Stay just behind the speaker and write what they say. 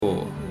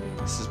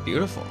This is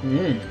beautiful.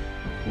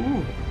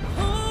 Ooh.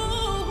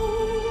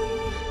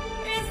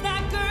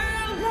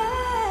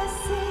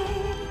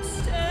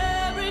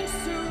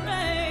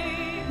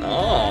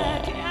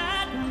 Oh.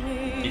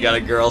 You got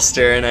a girl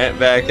staring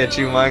back at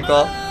you,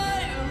 Michael?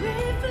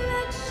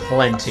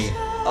 Plenty.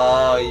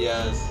 Oh,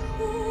 yes.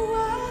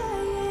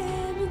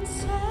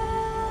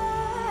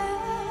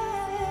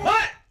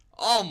 But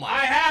Oh, my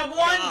I have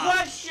one God.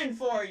 question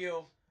for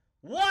you.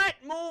 What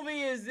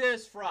movie is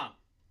this from?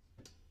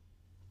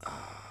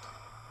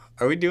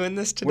 Are we doing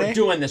this today? We're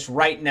doing this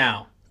right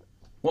now.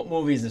 What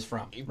movie is this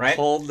from? Right?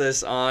 Pulled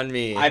this on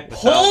me. I without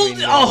pulled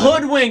me a knowing.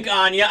 hoodwink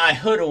on you. I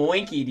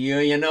hoodwinkied you.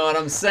 You know what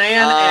I'm saying?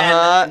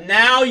 And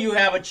now you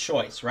have a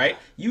choice, right?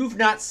 You've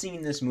not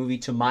seen this movie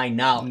to my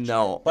knowledge.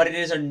 No. But it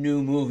is a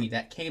new movie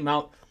that came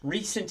out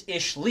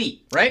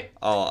recent-ishly, right?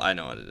 Oh, I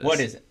know what it is. What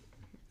is it?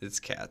 It's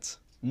Cats.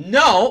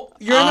 No,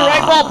 you're in the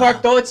right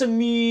ballpark, though. It's a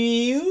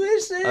musical.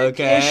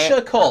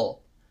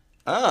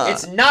 Ah.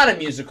 It's not a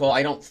musical,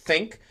 I don't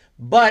think,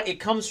 but it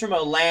comes from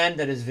a land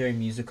that is very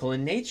musical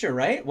in nature,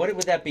 right? What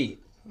would that be?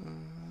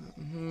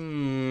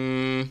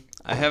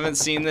 I haven't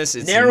seen this.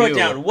 It's Narrow new. it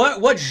down.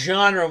 What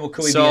genre could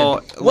we be in?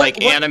 So,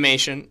 like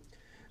animation.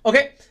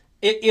 Okay,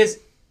 it is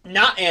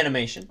not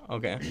animation,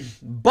 Okay.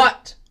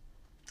 but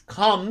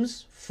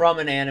comes from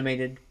an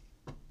animated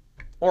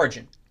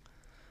origin.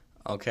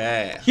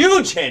 Okay.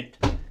 Huge hint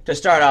to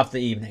start off the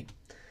evening.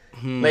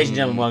 Ladies and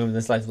gentlemen, welcome to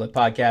the Slice of Life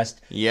Podcast.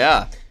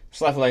 Yeah.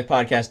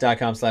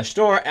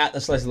 SliceOfLifePodcast.com/store, at the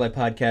Slice of Life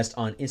Podcast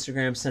on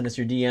Instagram. Send us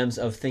your DMs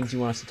of things you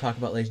want us to talk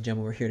about, ladies and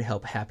gentlemen. We're here to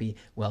help happy,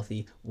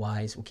 wealthy,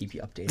 wise. We'll keep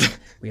you updated.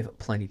 We have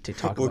plenty to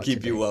talk We'll about keep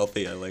today. you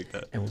wealthy. I like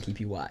that. And we'll keep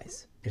you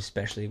wise.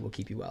 Especially, we'll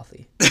keep you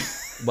wealthy.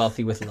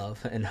 Wealthy with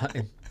love and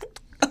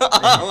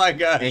Oh my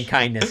gosh. and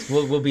kindness.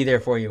 We'll be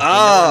there for you.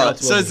 Oh,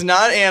 so it's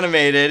not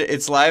animated.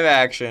 It's live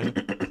action.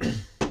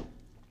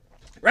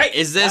 Right.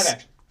 Is Live this?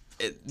 action.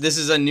 This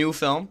is a new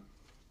film.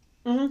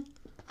 Mhm.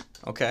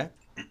 Okay.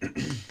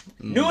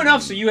 New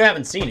enough so you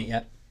haven't seen it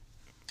yet.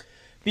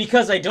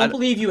 Because I don't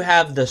believe you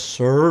have the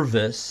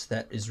service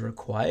that is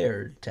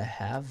required to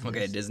have this.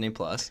 Okay. Disney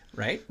Plus.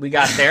 Right? We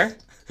got there.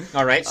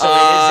 All right. So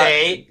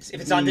it is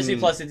if it's on Disney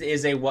Plus, it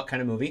is a what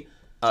kind of movie?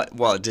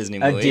 Well, a Disney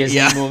A movie. Disney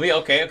yeah. movie.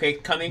 Okay.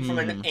 Coming from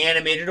an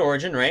animated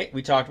origin, right?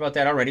 We talked about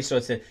that already. So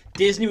it's a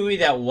Disney movie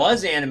that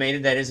was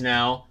animated that is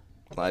now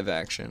Live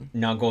action.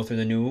 go through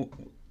the new.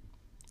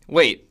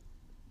 Wait.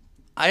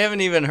 I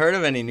haven't even heard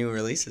of any new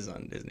releases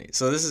on Disney.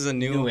 So this is a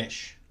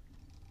Newish.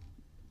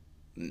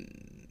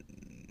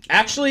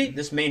 Actually,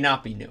 this may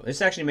not be new.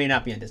 This actually may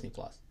not be on Disney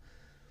Plus.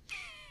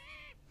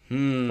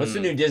 What's the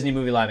new Disney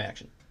movie live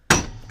action?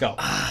 Go.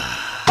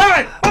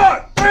 5,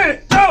 4, 3,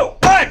 2,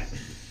 1.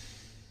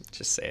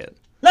 Just say it.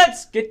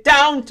 Let's get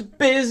down to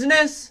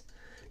business.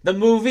 The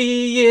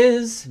movie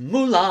is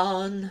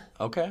Mulan.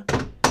 Okay.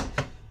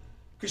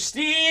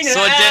 Christina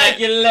So it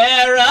didn't-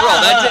 Aguilera. Bro,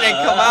 that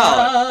didn't come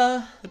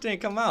out. It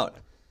didn't come out.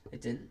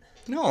 It didn't.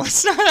 No,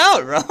 it's not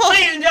out, bro.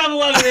 Ladies and gentlemen,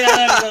 welcome to the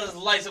episode of the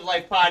Slice of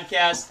Life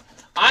Podcast.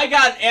 I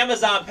got an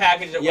Amazon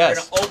package that we're going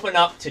to open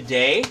up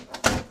today.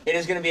 It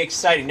is going to be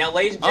exciting. Now,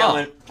 ladies and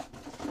gentlemen,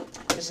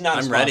 this is not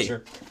a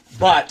sponsor,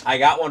 but I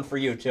got one for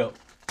you, too.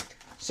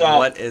 So,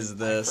 What is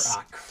this?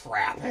 Ah,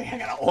 crap.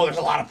 There's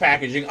a lot of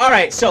packaging. All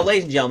right, so,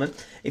 ladies and gentlemen,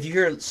 if you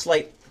hear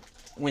slight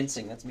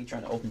wincing, that's me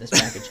trying to open this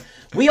package.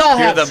 We all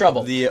have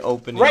trouble. The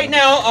opening. Right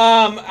now,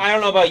 I don't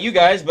know about you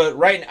guys, but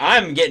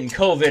I'm getting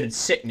COVID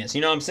sickness.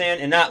 You know what I'm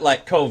saying? And not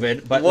like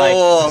COVID, but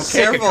Whoa, like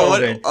sick careful. of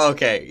COVID.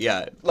 Okay,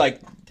 yeah.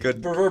 Like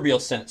Good. proverbial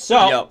sense.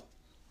 So,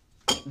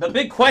 the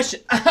big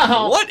question.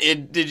 What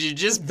did you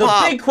just The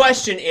pop? big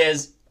question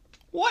is.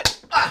 What?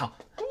 Ow,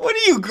 What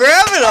are you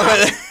grabbing over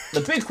there?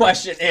 the big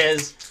question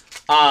is,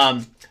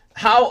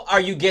 how are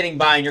you getting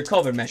by in your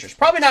COVID measures?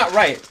 Probably not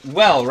right.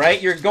 Well,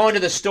 right? You're going to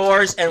the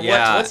stores, and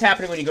Yeah. what's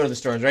happening when you go to the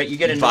stores, right? You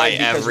get annoyed Buy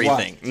because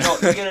everything.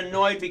 what? No, you get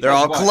annoyed because They're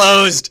all what?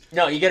 closed.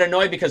 No, you get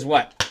annoyed because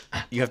what?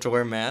 You have to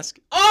wear a mask?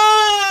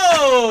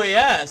 Oh,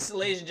 yes,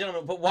 ladies and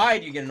gentlemen. But why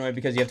do you get annoyed?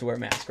 Because you have to wear a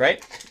mask,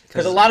 right?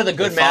 Because a lot of the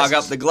good They masks...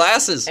 fog up the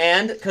glasses.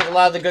 And because a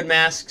lot of the good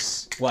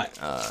masks... What?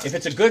 If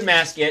it's a good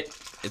mask,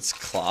 It's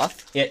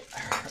cloth.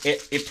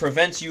 it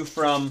prevents you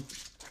from...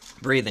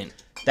 Breathing.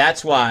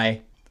 That's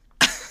why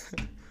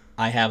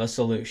I have a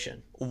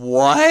solution.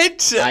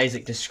 What?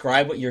 Isaac,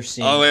 describe what you're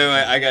seeing. Oh wait,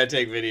 I gotta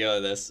take video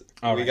of this.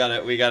 All we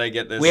right. gotta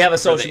get this. We have a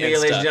for the social media,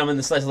 Insta. ladies and gentlemen,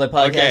 the Slice of Life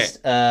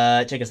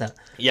Podcast. Check us out.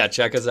 Yeah,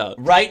 check us out.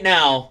 Right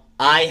now,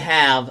 I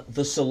have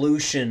the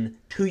solution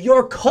to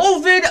your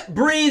COVID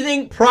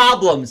breathing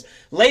problems.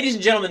 Ladies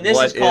and gentlemen, this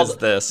is called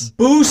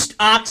Boost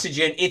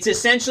Oxygen. It's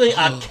essentially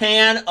a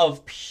can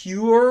of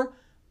pure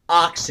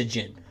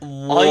oxygen.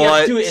 All you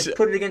have to do is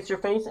put it against your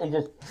face and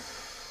just...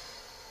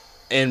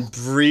 And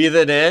breathe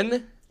it in?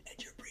 And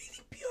you're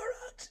breathing pure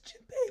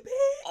oxygen, baby.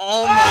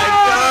 Oh my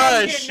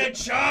gosh! I'm getting the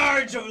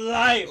charge of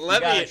life.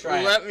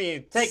 Let me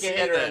Take a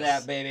hitter of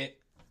that, baby.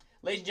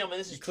 Ladies and gentlemen,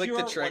 this is click pure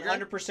the trigger?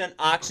 100%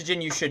 oxygen.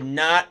 You should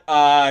not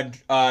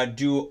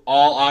do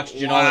all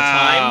oxygen all the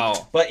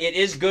time. But it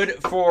is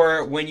good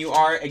for when you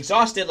are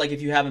exhausted, like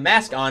if you have a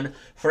mask on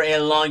for a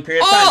long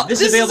period of time.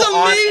 This is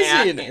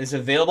amazing. It's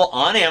available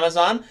on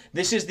Amazon.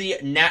 This is the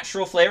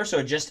natural flavor, so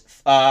it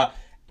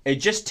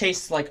just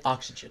tastes like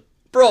oxygen.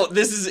 Bro,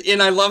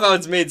 and I love how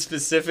it's made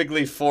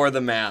specifically for the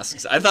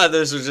masks. I thought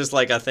this was just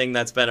like a thing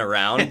that's been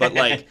around, but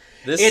like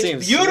this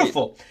seems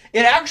beautiful. Sweet.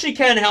 It actually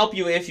can help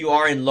you if you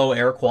are in low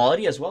air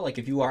quality as well. Like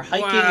if you are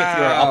hiking, if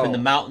you are up in the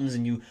mountains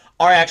and you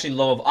are actually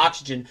low of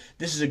oxygen,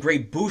 this is a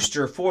great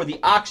booster for the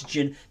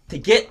oxygen to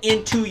get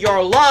into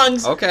your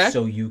lungs. Okay.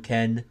 So you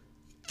can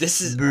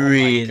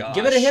breathe. Oh my gosh.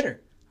 Give it a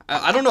hitter.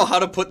 I don't know how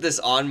to put this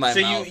on my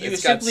mouth. You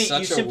simply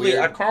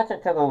crack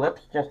it to the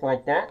lips just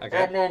like that,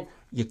 okay. And then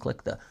you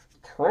click the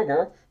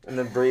trigger and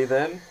then breathe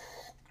in.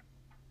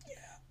 Yeah,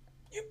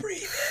 you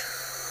breathe in.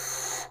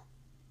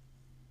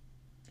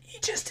 He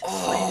just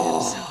inflated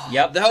himself.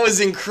 Yep, that was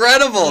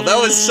incredible. That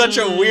was such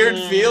a weird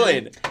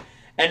feeling.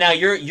 And now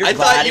your I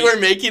thought you were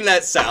making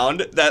that sound.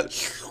 No,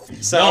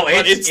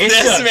 it's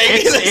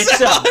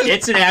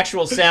It's an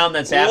actual sound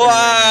that's happening.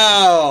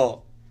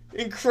 Wow.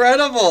 Right,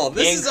 incredible.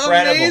 This is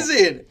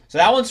amazing. So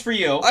that one's for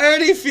you. I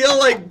already feel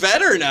like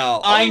better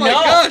now. I know. Oh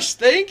my gosh,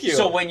 thank you.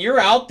 So when you're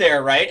out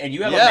there, right, and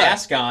you have a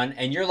mask on,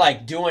 and you're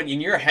like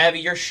and you're heavy,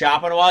 you're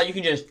shopping a while, you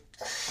can just...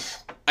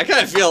 I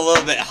kind of feel a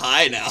little bit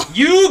high now.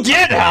 You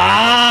get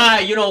high!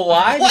 You know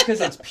why? Because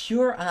it's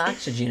pure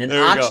oxygen, and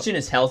oxygen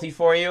is healthy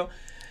for you.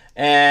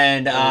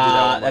 And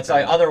that's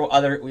like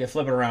we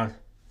flip it around.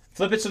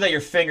 Flip it so that your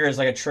finger is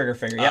like a trigger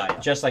finger.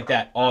 Yep, just like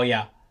that. Oh,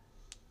 yeah.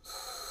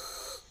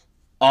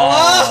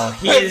 Oh,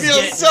 it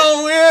feels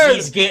so weird.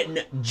 He's getting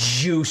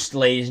juiced,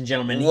 ladies and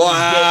gentlemen. Wow.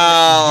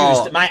 He's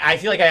getting juiced. I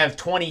feel like I have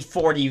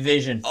 20/40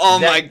 vision. Oh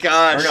my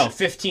gosh. Or no,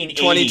 15/80.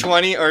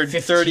 20/20 or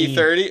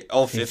 30/30?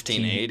 Oh,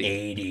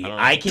 15/80.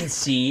 I can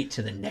see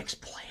to the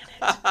next planet.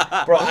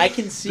 Bro, I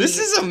can see. This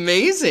is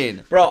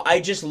amazing. Bro,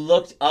 I just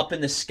looked up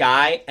in the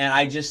sky and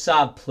I just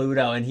saw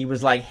Pluto and he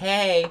was like,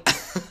 hey.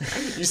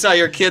 You saw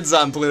your kids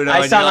on Pluto.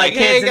 I saw my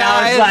kids and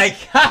I was like,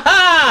 ha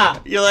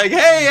ha. You're like,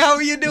 hey, how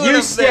are you doing up there?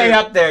 You stay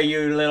up there,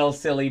 you little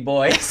silly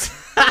boys.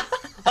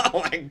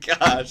 Oh my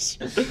gosh.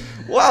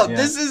 Wow,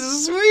 this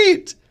is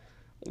sweet.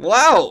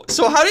 Wow.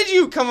 So how did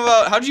you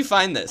you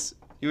find this?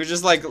 You were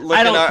just like looking around?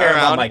 I don't care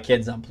about my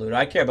kids on Pluto.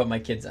 I care about my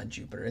kids on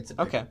Jupiter.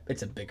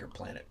 It's a bigger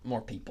planet.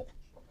 More people.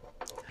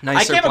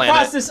 Nicer I came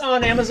across this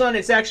on Amazon.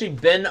 It's actually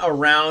been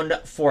around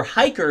for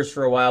hikers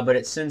for a while, but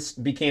it since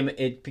became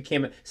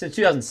since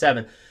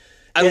 2007.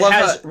 It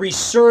has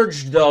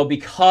resurged though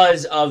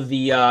because of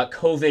the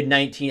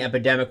COVID-19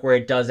 epidemic, where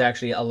it does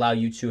actually allow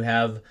you to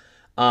have.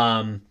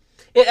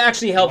 It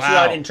actually helps you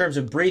out in terms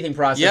of breathing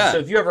process. Yeah. So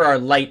if you ever are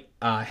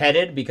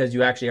light-headed because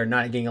you actually are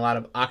not getting a lot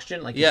of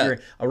oxygen, like if you're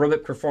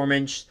aerobic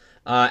performance.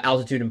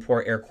 Altitude and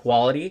poor air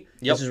quality.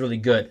 This is really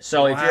good.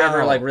 So if you're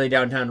ever like really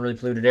downtown, really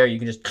polluted air, you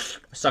can just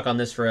suck on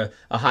this for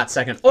a hot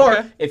second.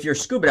 Or if you're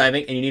scuba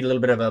diving and you need a little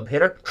bit of a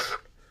hitter.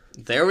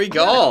 There we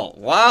go.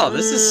 Wow,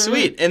 this is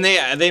sweet. And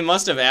they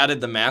must have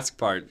added the mask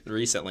part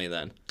recently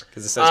then,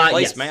 because it says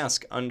place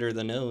mask under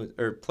the nose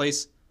or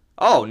place.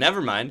 Oh,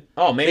 never mind.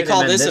 Oh, maybe they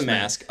call this a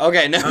mask.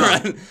 Okay, never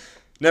mind.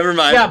 Never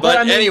mind. Yeah, but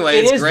I mean, anyway,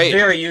 it's great. It is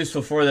very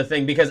useful for the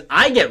thing because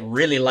I get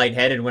really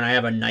lightheaded when I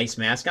have a nice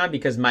mask on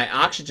because my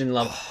oxygen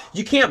level,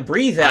 you can't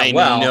breathe that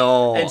well. I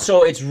know. And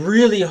so it's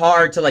really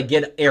hard to like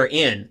get air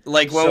in.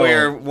 Like when we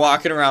were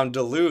walking around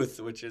Duluth,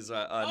 which is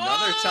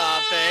another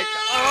topic.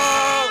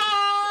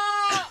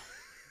 Oh!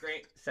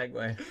 Great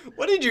segue.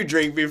 What did you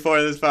drink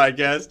before this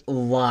podcast?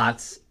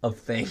 Lots of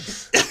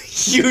things.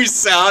 You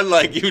sound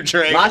like you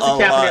drank lots of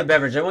caffeinated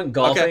beverage. I went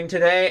golfing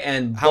today,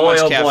 and boy,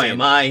 oh boy,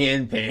 am I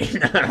in pain.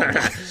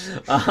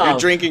 You're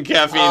drinking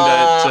caffeine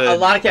to a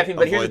lot of caffeine.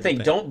 But here's the thing: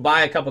 don't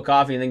buy a cup of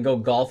coffee and then go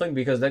golfing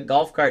because that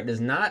golf cart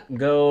does not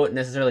go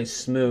necessarily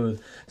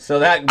smooth. So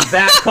that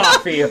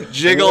coffee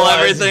jiggle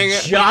everything,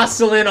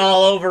 jostling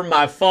all over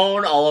my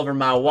phone, all over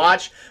my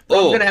watch.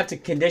 But I'm gonna have to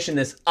condition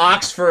this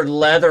Oxford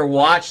leather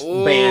watch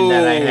band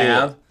that I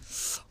have.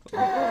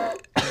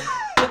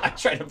 I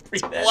tried to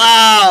breathe in.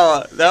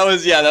 Wow, that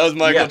was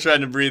Michael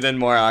trying to breathe in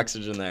more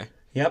oxygen there.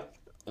 Yep.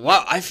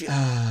 Wow, I feel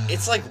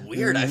it's like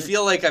weird. I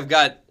feel like I've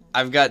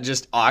got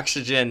just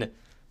oxygen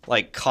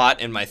like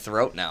caught in my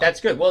throat now. That's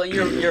good. Well,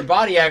 your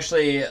body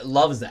actually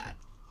loves that.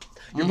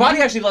 Your body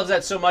actually loves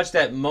that so much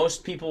that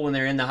most people, when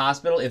they're in the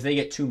hospital, if they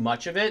get too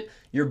much of it,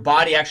 your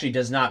body actually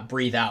does not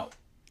breathe out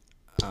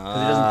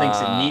because it doesn't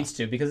think it needs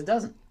to because it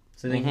doesn't.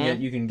 So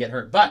then you can get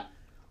hurt. But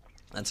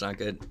that's not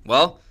good.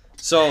 Well.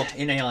 So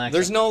inhale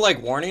there's no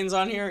like warnings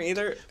on here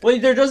either. Well,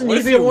 there doesn't need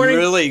to be a warning.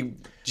 Really,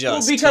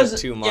 just took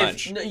too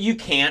much. You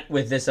can't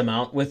with this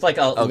amount. With like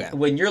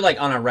when you're like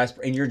on a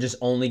respirator and you're just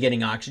only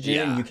getting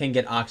oxygen, you can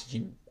get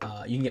oxygen.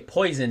 You can get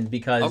poisoned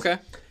because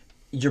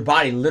your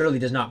body literally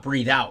does not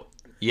breathe out.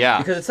 Yeah.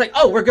 Because it's like,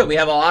 oh, we're good. We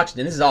have all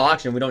oxygen. This is all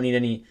oxygen. We don't need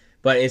any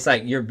But it's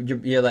like you're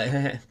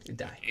like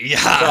die. Yeah.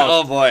 So,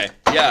 oh boy.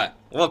 Yeah.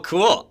 Well,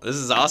 cool. This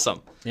is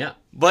awesome. Yeah.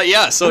 But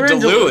yeah, so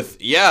Duluth.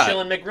 Yeah.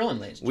 Chillin' McGrillin'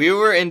 ladies. We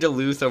were in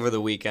Duluth over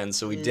the weekend,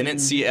 so we didn't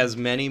see as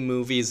many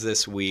movies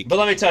this week. But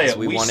let me tell you,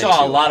 we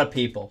saw a lot of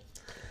people.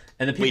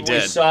 And the people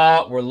we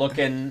saw were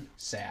looking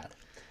sad.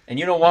 And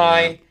you know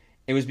why? Yeah.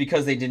 It was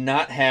because they did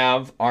not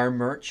have our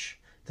merch.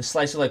 The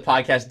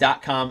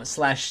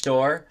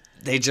sliceoflifepodcast.com/store.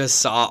 They just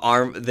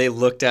saw they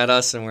looked at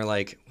us and were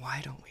like,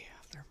 why don't we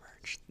have their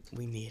merch?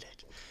 We need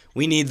it.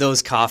 We need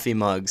those coffee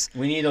mugs.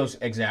 We need those,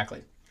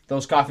 exactly.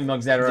 Those coffee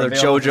mugs that are available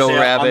Jojo for sale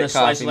Rabbit on the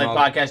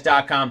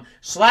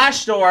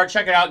sliceoflifepodcast.com/store.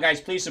 Check it out,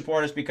 guys. Please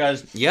support us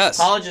because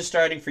college is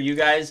starting for you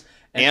guys.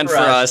 And for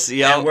us,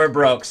 yeah, and we're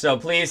broke, so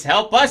please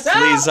help us out.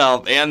 Please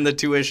help, and the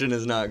tuition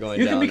is not going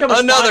down. You can become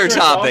another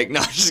topic.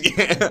 No, just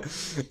kidding. You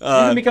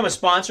can become a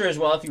sponsor as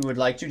well if you would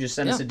like to. Just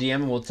send us a DM,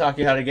 and we'll talk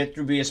you how to get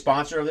to be a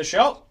sponsor of the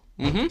show.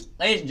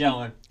 Ladies and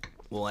gentlemen,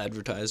 we'll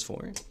advertise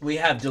for it. We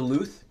have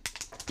Duluth.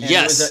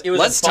 Yes, it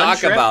was let's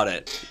talk about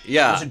it.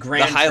 Yeah, it was a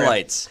grand the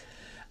highlights.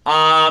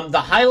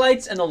 The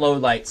highlights and the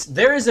lowlights.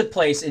 There is a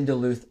place in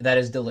Duluth that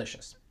is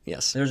delicious.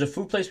 Yes. There's a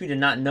food place we did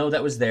not know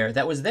that was there.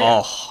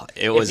 Oh,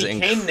 it was incredible. It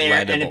became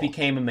there, and it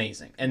became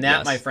amazing. And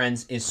that, my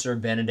friends, is Sir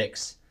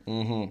Benedict's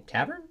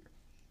Tavern?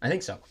 I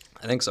think so.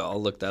 I'll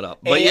look that up.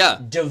 But yeah.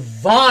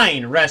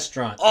 Divine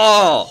restaurant.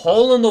 Oh.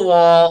 Hole in the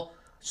wall.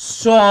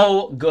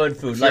 So good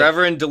food. If you're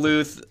ever in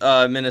Duluth,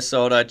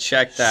 Minnesota,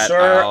 check that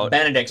out. Sir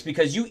Benedict's,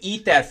 because you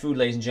eat that food,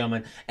 ladies and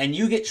gentlemen, and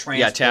you get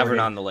transported Tavern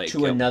on the Lake,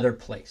 to another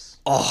place.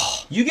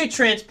 Oh. You get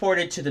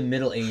transported to the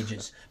Middle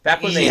Ages,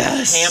 back when they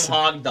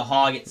ham-hogged the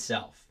hog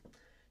itself.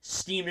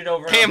 Steamed it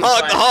over.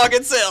 Ham-hog the hog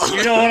itself.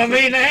 You know what I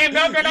mean? The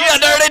ham-hog the dog. Yeah,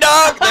 dirty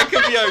dog. That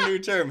could be our new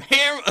term.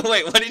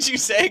 Wait, what did you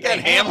say again?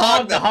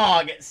 Ham-hog the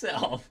hog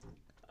itself.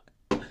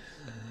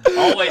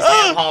 Always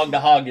ham-hog the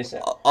hog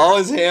yourself.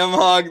 Always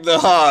ham-hog the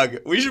hog.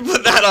 We should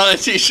put that on a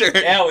t-shirt.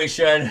 Yeah, we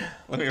should.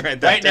 Let me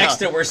write that down. Right next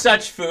to we're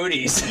such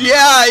foodies.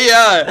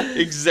 Yeah,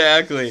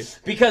 exactly.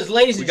 Because,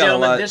 ladies and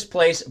gentlemen, this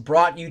place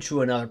brought you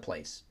to another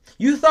place.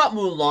 You thought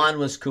Mulan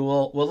was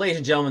cool. Well, ladies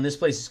and gentlemen, this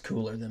place is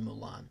cooler than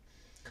Mulan.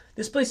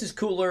 This place is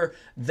cooler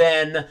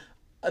than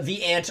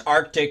the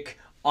Antarctic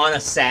on a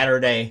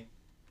Saturday.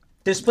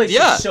 This place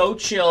is so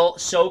chill,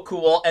 so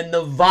cool, and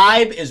the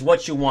vibe is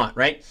what you want,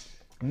 right?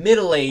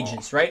 Middle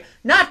Ages, right?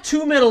 Not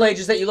too Middle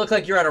Ages that you look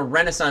like you're at a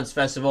Renaissance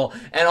festival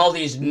and all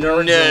these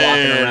nerds are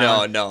walking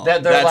around. No.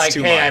 That they're like,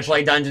 hey, I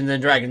play Dungeons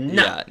and Dragons.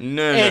 No,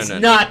 it's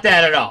not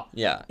that at all.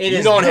 Yeah,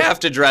 you don't have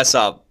to dress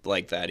up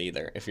like that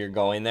either. If you're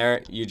going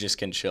there, you just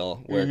can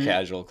chill, wear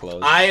casual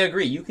clothes. I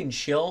agree. You can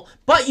chill,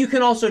 but you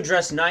can also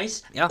dress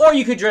nice, or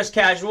you could dress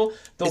casual.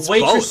 The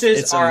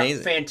waitresses are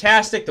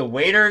fantastic. The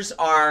waiters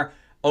are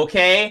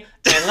okay.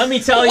 And let me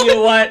tell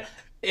you what.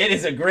 It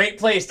is a great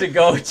place to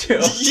go to.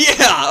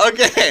 Yeah,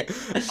 okay.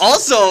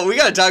 Also, we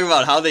got to talk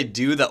about how they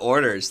do the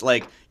orders.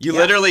 Like, you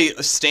literally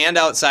stand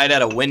outside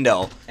at a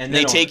window, and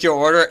they take your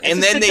order,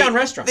 and then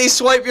they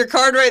swipe your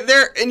card right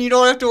there, and you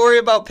don't have to worry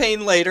about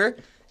paying later.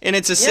 And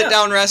it's a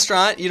sit-down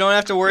restaurant. You don't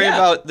have to worry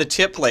about the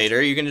tip later.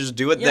 You can just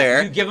do it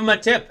there. You give them a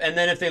tip, and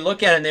then if they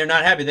look at it and they're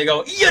not happy, they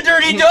go, "You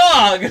dirty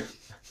dog!"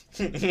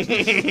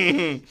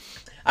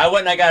 I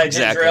went and I got a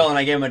ginger ale and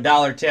I gave him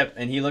 $1 tip,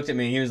 and he looked at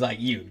me and he was like,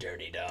 "You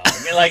dirty dog,"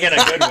 like in a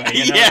good way.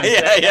 You know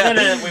And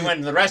then we went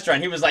to the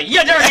restaurant. He was like,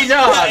 "You dirty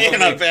dog,"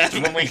 in a bad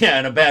way.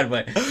 In a bad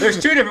way.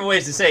 There's two different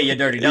ways to say "you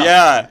dirty dog."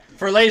 Yeah.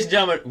 For ladies and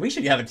gentlemen, we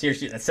should have a tier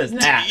sheet that says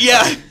that.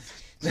 Yeah.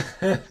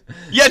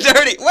 Yeah,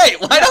 dirty. Wait,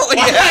 why don't we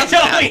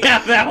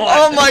have that one?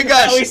 Oh my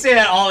gosh. We say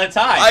that all the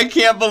time. I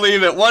can't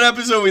believe it. One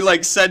episode we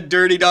said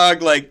dirty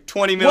dog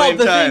 20 million times. Well,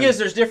 the thing is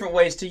there's different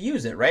ways to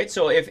use it, right?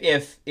 So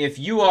if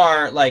you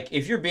are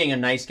if you're being a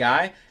nice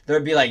guy,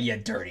 there'd be "you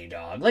dirty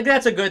dog." Like,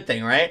 that's a good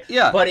thing, right?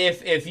 Yeah. But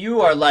if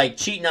you are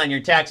cheating on your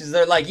taxes,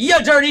 they're like,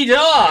 "You dirty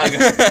dog."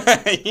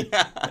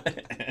 Yeah.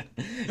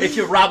 If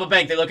you rob a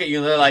bank, they look at you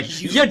and they're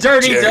like, "You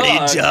dirty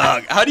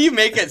dog." How do you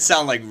make it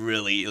sound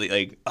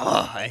really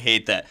I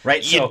hate that.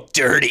 Right. You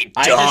dirty dog.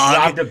 I just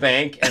robbed a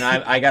bank and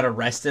I got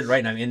arrested,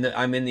 right? And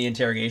I'm in the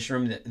interrogation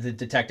room. The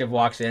detective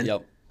walks in.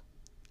 Yep.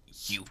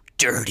 You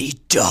dirty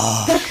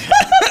dog.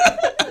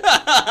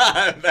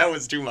 That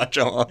was too much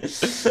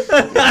almost.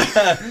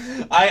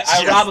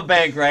 I rob a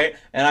bank, right?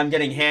 And I'm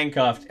getting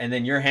handcuffed, and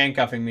then you're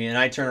handcuffing me, and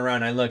I turn around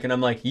and I look, and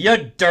I'm like,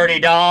 "You dirty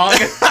dog."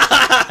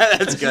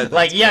 That's good.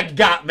 Like, you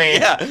got me.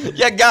 Yeah,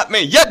 you got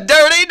me. You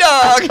dirty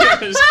dog.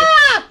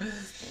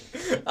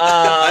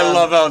 I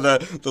love how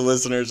the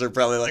listeners are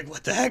probably like,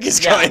 "What the heck is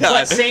going on?"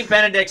 But St.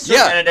 Benedict's,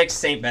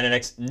 St.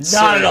 Benedict's,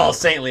 not at all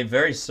saintly,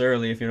 very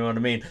surly, if you know what I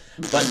mean.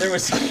 But there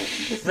was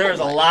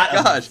a lot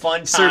of fun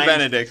times. Sir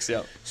Benedict's,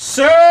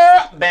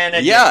 Sir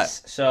Benedict's. Yeah.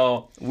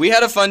 So we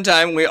had a fun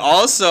time. We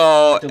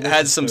also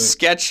had some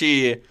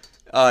sketchy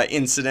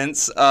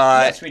incidents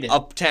yes, we did.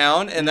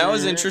 uptown, and that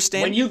was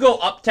interesting. When you go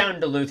uptown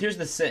Duluth,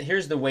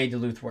 here's the way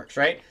Duluth works,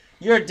 right?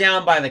 You're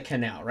down by the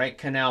canal, right?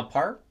 Canal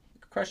Park.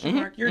 Question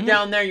mark. You're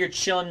down there. You're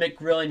chilling,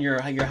 McGrilling.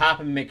 You're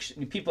hopping.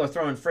 People are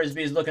throwing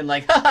frisbees, looking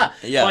like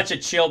bunch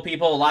of chill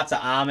people. Lots of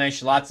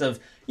Amish. Lots of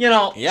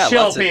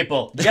chill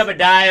people.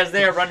 Jebediah's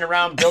there running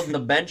around building the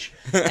bench,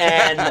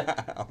 and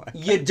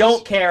you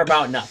don't care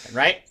about nothing,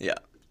 right? Yeah.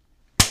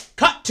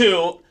 Cut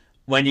to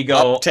when you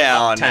go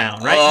uptown,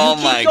 right? Oh,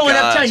 you keep going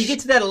uptown. You get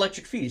to that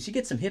electric fetus. You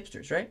get some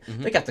hipsters, right?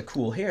 They got the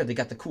cool hair. They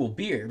got the cool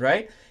beard,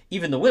 right?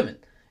 Even the women.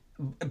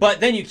 But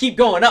then you keep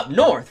going up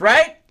north,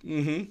 right?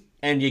 Mm-hmm.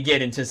 And you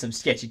get into some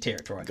sketchy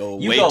territory. Go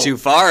too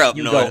far up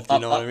north. You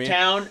know what I mean?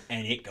 Uptown,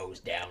 and it goes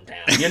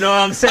downtown. You know what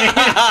I'm saying?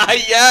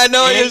 Yeah, I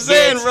know what you're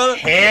saying, brother.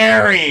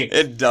 Hairy.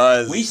 It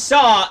does. We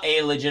saw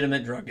a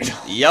legitimate drug dealer.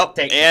 Yep.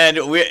 And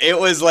it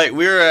was like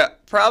we were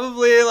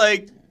probably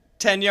like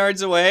 10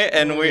 yards away,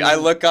 and I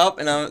look up,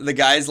 and the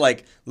guy's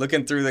like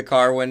looking through the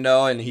car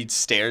window, and he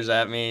stares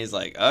at me. He's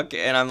like,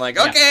 okay, and I'm like,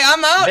 okay,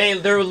 I'm out.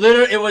 They're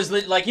literally, it was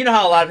like, you know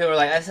how a lot of people were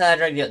like, I saw a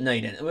drug dealer. No,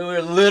 you didn't. We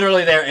were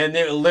literally there, and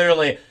they were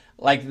literally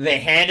like, they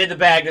handed the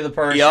bag to the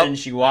person. Yep.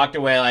 She walked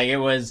away. Like, it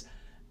was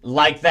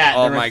like that.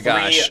 Oh my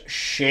gosh.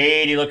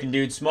 Shady looking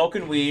dudes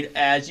smoking weed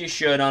as you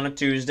should on a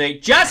Tuesday.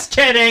 Just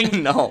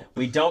kidding. No,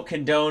 we don't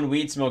condone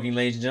weed smoking,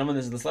 ladies and gentlemen.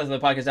 This is the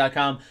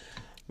SliceOfLifePodcast.com.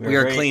 We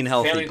are clean,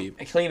 healthy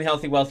people. Clean,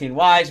 healthy, wealthy, and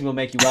wise. We'll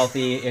make you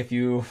wealthy if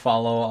you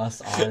follow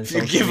us on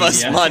social media. If you give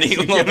us money,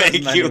 we'll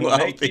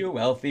make you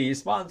wealthy.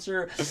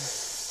 Sponsor.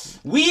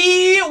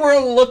 We were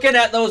looking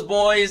at those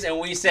boys, and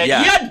we said,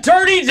 "You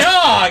dirty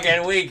dog!"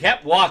 And we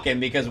kept walking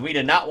because we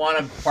did not want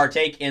to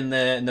partake in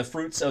the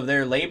fruits of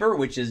their labor,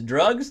 which is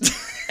drugs,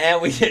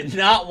 and we did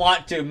not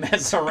want to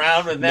mess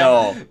around with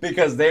them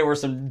because they were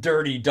some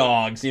dirty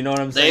dogs. You know what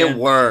I'm saying? They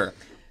were.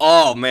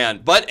 Oh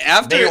man! But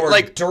after they were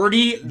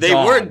dirty, they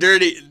were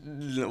dirty.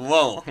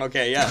 Whoa.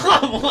 Okay. Yeah.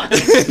 Come on.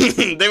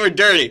 They were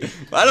dirty.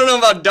 I don't know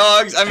about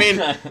dogs. I mean,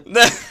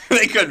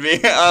 they could be.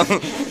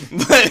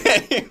 But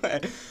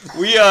anyway,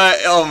 we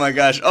oh my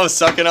gosh. Oh,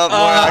 sucking up more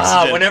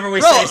oxygen. Whenever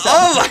we say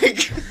something.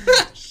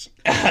 Oh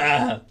my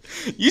gosh.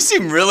 You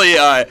seem really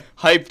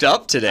hyped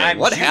up today.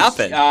 What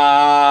happened?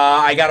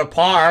 I got a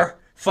par.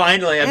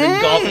 Finally, I've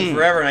been golfing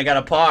forever, and I got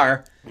a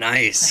par.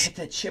 Nice. I hit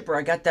that chipper.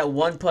 I got that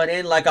one putt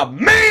in like a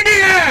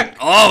maniac.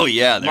 Oh,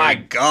 yeah. There you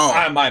go.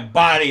 My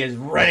body is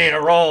ready to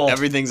roll.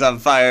 Everything's on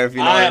fire, if you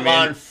know what I mean.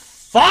 I am on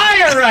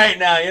fire right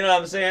now. You know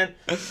what I'm saying?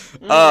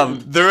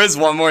 There is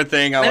one more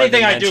thing I want to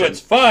mention. Anything I do,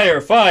 it's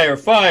fire, fire,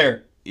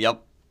 fire.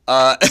 Yep.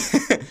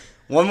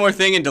 One more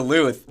thing in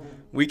Duluth.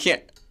 We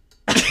can't...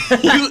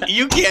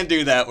 you can't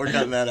do that. We're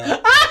cutting that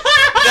out.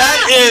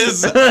 That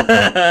is...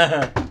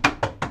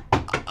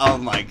 Oh,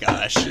 my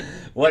gosh.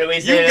 What do we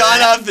say? You've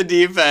gone off the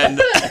deep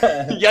end.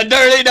 You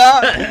dirty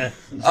dog.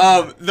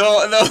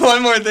 The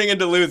one more thing in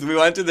Duluth, we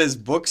went to this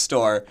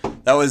bookstore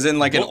that was in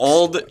like an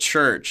old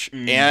church,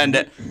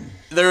 and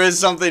there was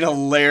something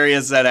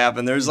hilarious that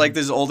happened. There was like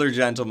this older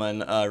gentleman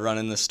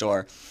running the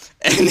store,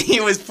 and he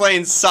was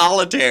playing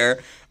solitaire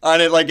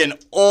on it like an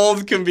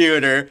old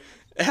computer.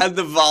 Had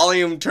the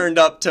volume turned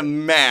up to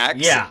max.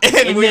 Yeah.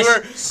 And we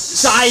were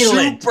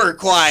silent. Super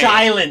quiet.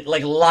 Silent,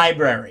 like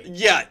library.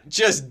 Yeah,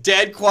 just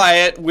dead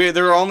quiet.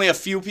 There were only a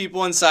few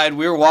people inside.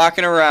 We were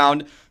walking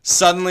around.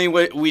 Suddenly,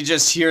 we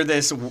just hear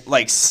this,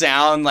 like,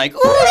 sound, like,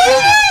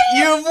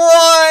 you've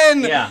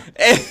won! Yeah.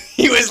 And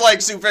he was,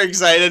 like, super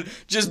excited.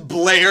 Just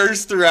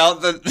blares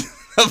throughout the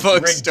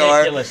bookstore.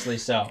 Ridiculously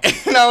so.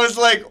 And I was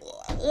like,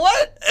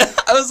 what?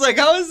 I was like,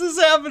 how is this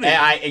happening?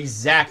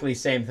 Exactly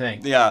same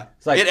thing. Yeah.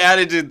 It's like, it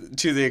added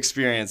to the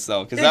experience,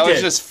 though, because that was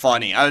just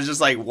funny. I was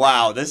just like,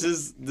 wow, this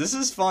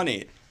is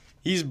funny.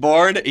 He's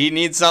bored. He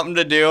needs something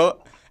to do.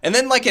 And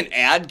then, like, an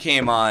ad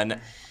came on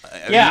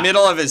in the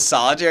middle of his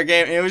solitaire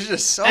game. And it was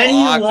just so And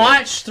awkward. He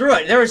watched through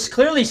it. There was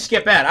clearly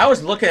skip ad. I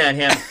was looking at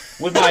him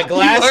with my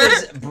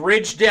glasses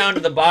bridged down to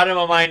the bottom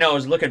of my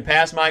nose, looking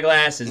past my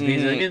glasses.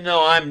 Because even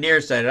though I'm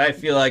nearsighted, I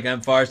feel like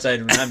I'm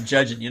farsighted when I'm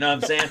judging. You know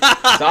what I'm saying?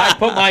 So I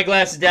put my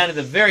glasses down to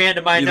the very end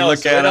of my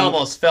nose, so it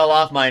almost fell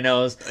off my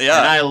nose. Yeah.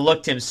 And I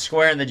looked him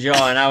square in the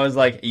jaw, and I was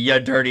like, "You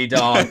dirty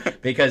dog,"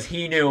 because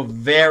he knew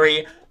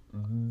very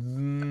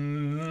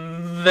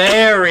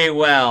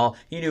well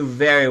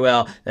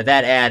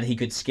that ad he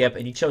could skip,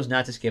 and he chose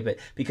not to skip it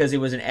because it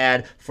was an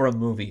ad for a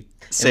movie.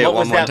 Say it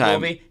one more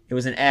time. Movie? It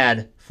was an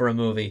ad for a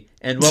movie.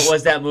 And what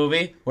was that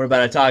movie? We're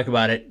about to talk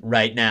about it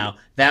right now.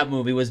 That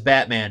movie was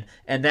Batman,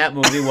 and that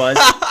movie was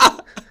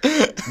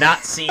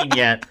not seen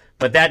yet.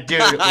 But that dude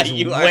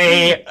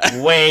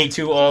was way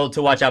too old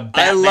to watch a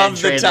Batman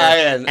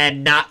trailer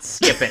and not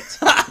skip it.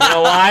 You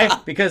know why?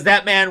 Because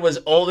that man was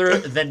older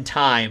than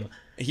time.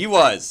 He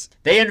was.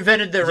 They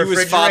invented the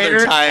refrigerator, was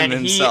Father Time and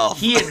himself.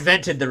 he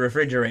invented the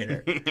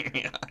refrigerator.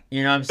 Yeah.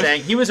 You know what I'm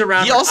saying? He was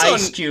around when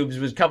Ice Cubes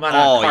was coming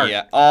out of cart.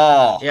 Yeah.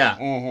 Oh, yeah.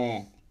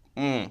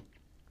 Mm-hmm. Mm.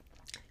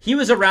 He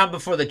was around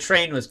before the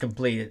train was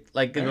completed,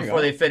 like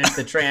before they finished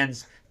the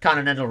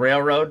Transcontinental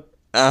Railroad.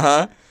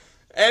 Uh-huh.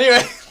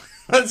 Anyway,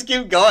 let's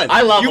keep going.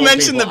 I love You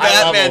mentioned the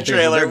Batman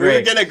trailer. We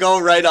were going to go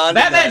right on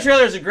Batman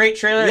trailer is a great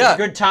trailer. Yeah.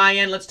 It's a good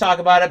tie-in. Let's talk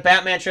about it.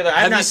 Batman trailer.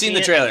 Have you seen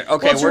the trailer?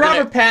 Okay, well, it's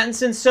Robert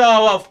Pattinson,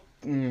 so...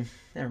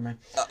 never mind.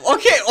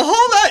 Okay, well,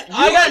 hold on.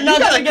 I got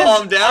nothing gotta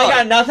calm down. I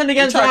got nothing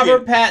against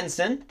Robert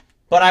Pattinson,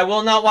 but I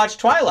will not watch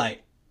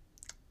Twilight.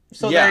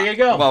 So there you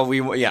go. Well,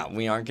 we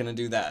aren't gonna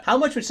do that. How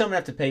much would someone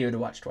have to pay you to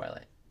watch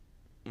Twilight?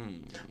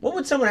 What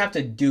would someone have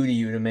to do to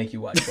you to make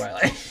you watch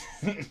Twilight?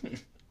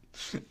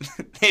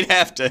 They'd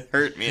have to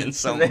hurt me in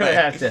some way. They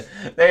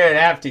would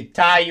have to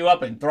tie you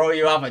up and throw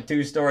you off a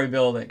 2-story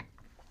building.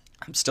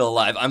 I'm still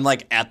alive. I'm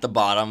like at the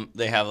bottom.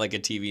 They have like a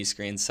TV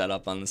screen set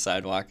up on the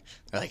sidewalk.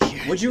 They're like,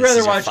 here. Would you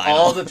rather watch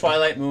all the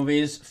Twilight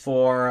movies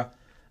for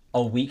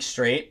a week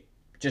straight?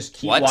 Just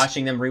keep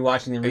watching them,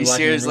 rewatching them, rewatching them. Are you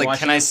serious? Like,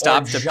 can I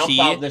stop to jump pee?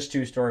 out this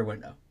 2-story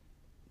window?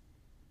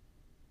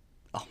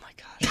 Oh my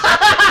gosh.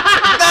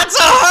 That's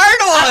a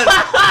hard one.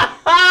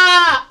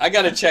 I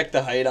gotta check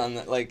the height on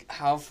that. Like,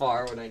 how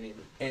far would I need?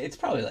 It's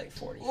probably like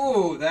 40.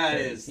 Ooh,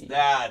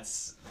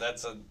 that's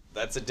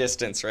a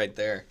distance right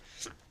there.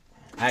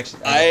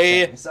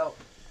 Actually,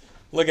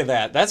 look at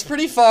that. That's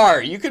pretty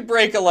far. You could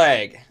break a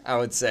leg, I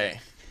would say.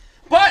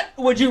 But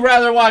would you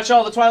rather watch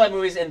all the Twilight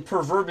movies and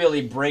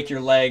proverbially break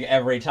your leg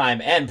every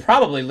time and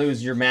probably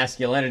lose your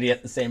masculinity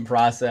at the same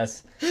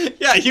process?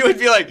 Yeah, you would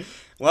be like,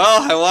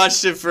 well, I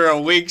watched it for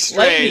a week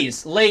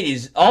straight.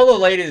 Ladies, all the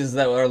ladies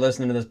that are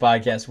listening to this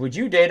podcast, would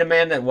you date a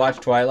man that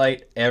watched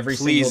Twilight every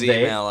single day? Please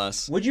email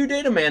us. Would you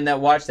date a man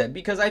that watched that?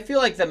 Because I feel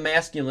like the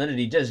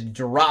masculinity just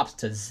drops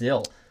to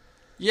zil.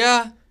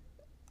 Yeah.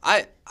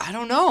 I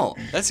don't know.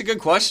 That's a good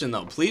question,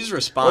 though. Please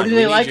respond. Or do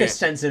they like a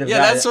sensitive guy?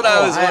 Yeah, that's what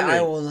I was wondering.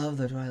 I will love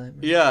the Twilight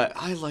movie. Yeah,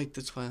 I like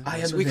the Twilight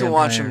movies. We can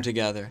watch them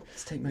together.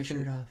 Let's take my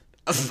shirt off.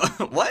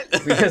 What?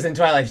 Because in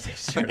Twilight, he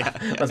takes his shirt off.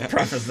 Let's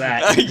preface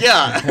that.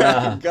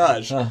 Yeah.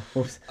 Gosh.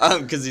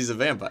 Because he's a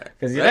vampire.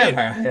 Because he's a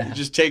vampire, yeah. You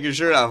just take your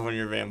shirt off when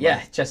you're a vampire.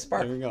 Yeah, just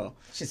sparkly. There we go.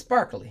 She's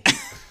sparkly.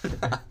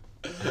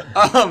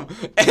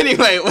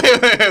 Anyway,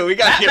 wait. We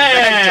gotta get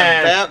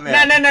back to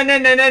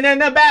Batman.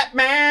 No,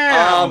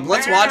 Batman.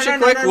 Let's watch it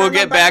quick. We'll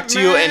get back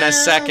to you in a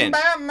second.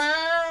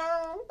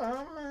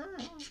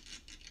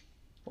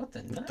 What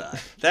the nut?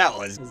 That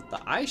was the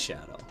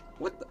eyeshadow.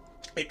 What the?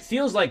 It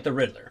feels like the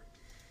Riddler.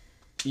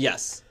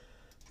 Yes.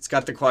 It's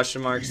got the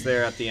question marks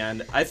there at the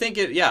end. I think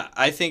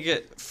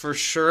it for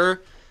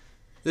sure.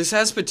 This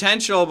has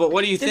potential, but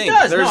what do you think? It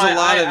does. There's a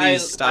lot of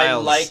these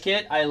styles. I like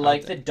it. I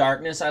like the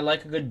darkness. I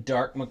like a good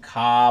dark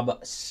macabre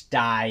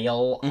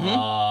style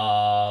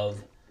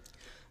of.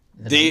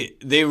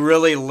 They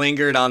really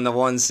lingered on the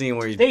one scene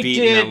where he's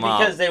beating them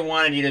up. Because they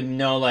wanted you to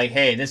know, like,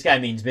 hey, this guy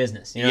means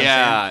business. You know what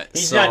I'm saying?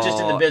 He's not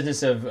just in the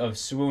business of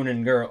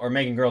swooning girl or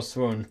making girls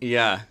swoon.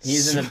 Yeah.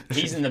 He's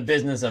in the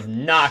business of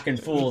knocking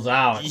fools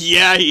out.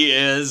 Yeah, he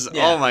is.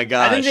 Yeah. Oh my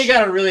gosh. I think they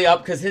got to really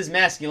up because his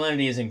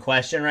masculinity is in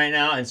question right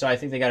now, and so I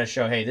think they got to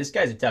show, hey, this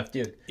guy's a tough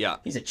dude. Yeah.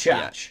 He's a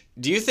chotch.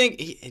 Yeah. Do you think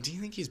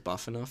he's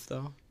buff enough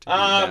though to be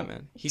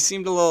Batman? He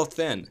seemed a little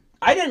thin.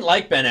 I didn't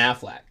like Ben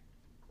Affleck.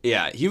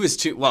 Yeah, he was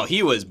too. Well,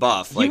 he was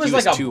buff. Like, he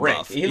was like too a brick.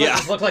 Buff. He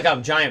looked like a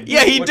giant.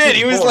 Yeah, he did.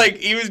 He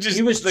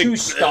was too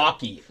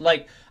stocky.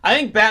 Like, I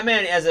think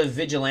Batman as a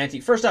vigilante.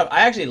 First off,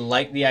 I actually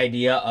like the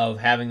idea of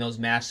having those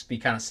masks be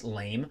kind of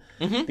lame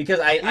because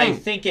I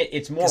think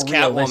it's more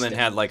realistic. Catwoman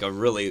had like a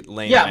really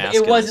lame. Yeah, mask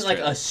but it wasn't like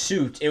a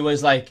suit. It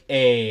was like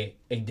a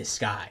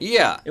disguise.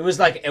 Yeah, it was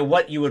like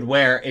what you would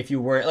wear if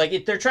you were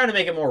like. They're trying to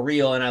make it more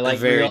real, and I like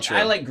very real. True.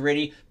 I like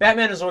gritty.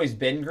 Batman has always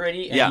been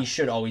gritty, and he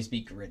should always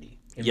be gritty.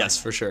 Yes,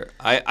 for sure.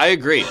 I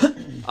agree.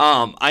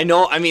 I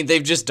know. I mean,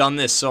 they've just done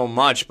this so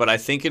much, but I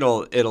think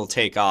it'll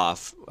take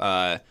off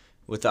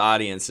with the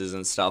audiences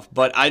and stuff.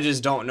 But I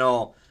just don't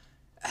know.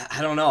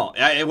 I don't know.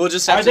 We'll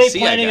just have to see. Are they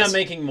planning on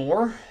making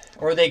more,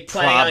 or are they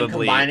planning on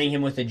combining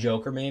him with the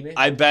Joker? Maybe.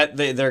 I bet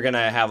they're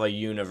gonna have a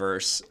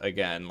universe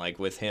again, like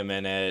with him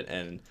in it,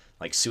 and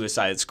like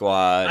Suicide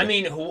Squad. I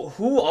mean,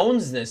 who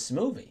owns this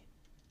movie?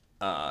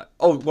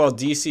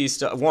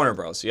 DC Warner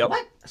Bros. Yep.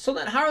 What? So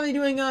then, how are they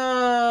doing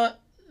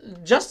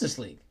Justice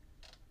League?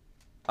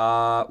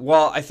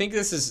 Well, I think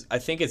it's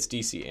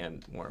DC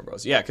and Warner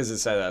Bros. Yeah, because it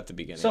said that at the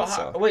beginning.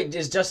 So wait,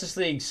 is Justice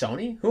League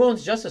Sony? Who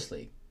owns Justice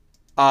League?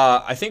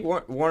 I think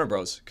Warner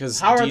Bros. Because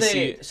how are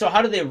they? So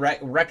how do they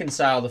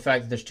reconcile the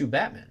fact that there's two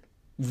Batman?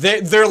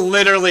 They're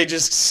literally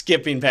just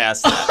skipping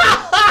past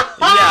that.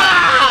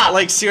 Yeah,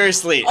 like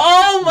seriously.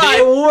 Oh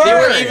my word! They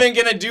were even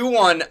gonna do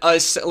a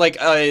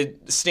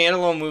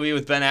standalone movie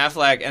with Ben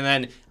Affleck, and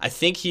then I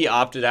think he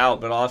opted out,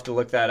 but I'll have to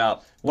look that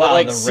up. Wow, but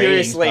like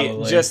seriously,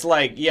 ratings, just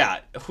like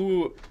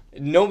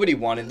nobody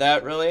wanted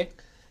that really.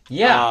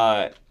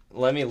 Yeah.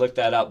 Let me look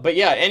that up. But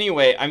yeah,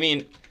 anyway, I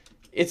mean,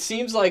 it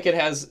seems like it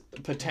has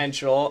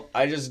potential.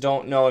 I just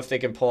don't know if they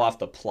can pull off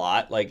the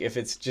plot. Like if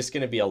it's just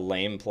gonna be a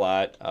lame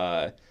plot.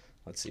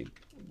 Let's see.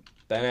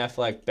 Ben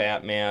Affleck,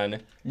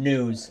 Batman.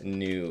 News.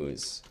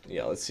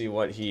 Yeah, let's see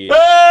what he...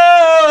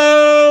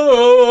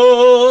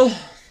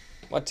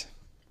 What?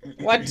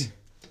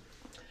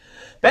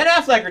 Ben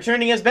Affleck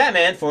returning as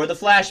Batman for the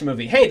Flash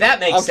movie. Hey, that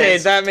makes sense. Okay,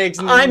 that makes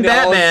no sense. I'm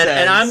Batman,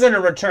 and I'm going to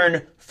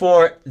return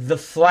for the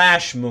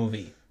Flash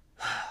movie.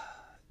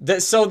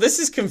 So this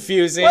is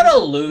confusing. What a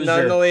loser.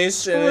 Nonetheless.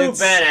 Screw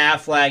Ben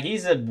Affleck.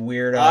 He's a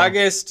weirdo.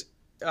 August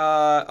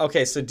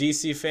Okay, so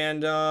DC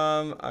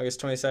fandom,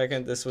 August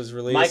 22nd. This was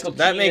released. Michael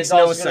that Keaton makes is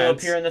no also going to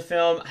appear in the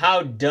film.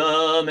 How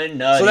dumb and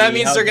nutty. So that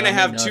means they're going to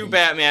have two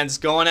Batmans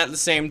going at the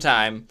same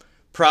time,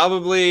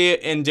 probably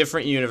in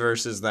different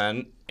universes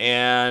then,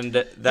 and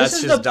that's just dumb. This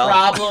is the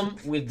problem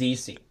with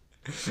DC.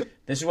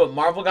 This is what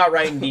Marvel got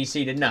right and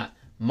DC did not.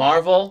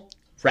 Marvel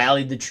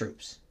rallied the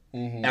troops.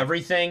 Mm-hmm.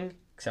 Everything,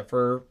 except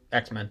for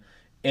X-Men,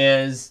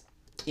 is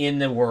in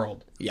the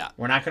world. Yeah.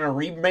 We're not going to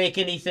remake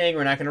anything.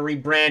 We're not going to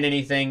rebrand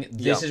anything.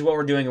 This is what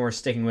we're doing, and we're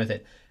sticking with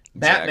it. Exactly.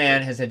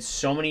 Batman has had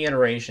so many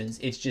iterations.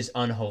 It's just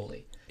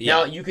unholy. Yeah.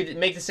 Now, you could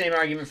make the same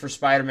argument for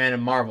Spider-Man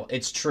and Marvel.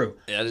 It's true.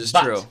 Yeah, it is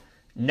true.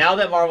 Now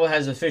that Marvel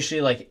has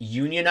officially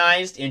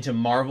unionized into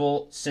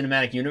Marvel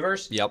Cinematic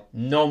Universe,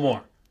 no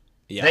more.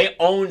 Yeah. They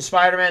own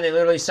Spider-Man. They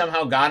literally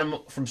somehow got him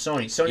from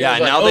Sony. Sony was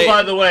like, oh,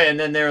 by the way, and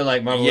then they were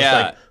like, Marvel was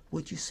like,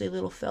 would you say,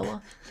 little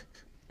fella?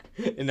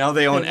 And now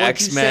they own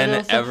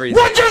X-Men,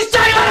 everything. What'd you say,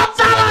 little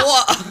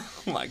fella?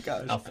 Oh my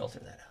gosh. I'll filter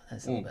that out.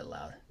 That's a little bit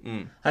loud.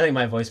 I think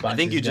my voice box I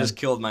think you just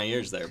killed my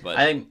ears there, but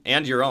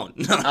and your own.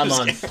 No, I'm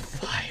on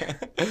fire.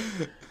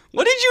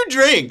 What did you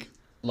drink?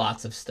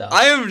 Lots of stuff.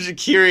 I am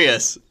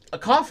curious. A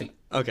coffee.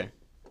 Okay.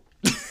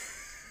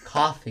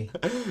 Coffee.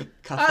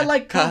 I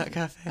like coffee.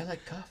 I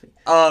like coffee.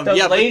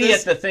 The lady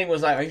at the thing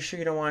was like, "Are you sure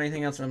you don't want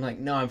anything else?" And I'm like,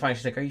 "No, I'm fine."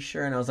 She's like, "Are you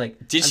sure?" And I was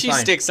like, "Did she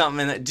stick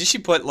something in that? Did she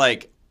put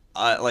like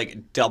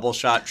double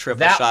shot,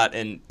 triple shot,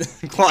 and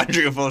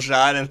quadruple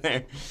shot in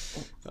there?"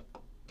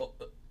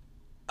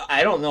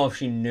 I don't know if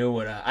she knew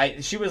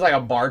what she was like a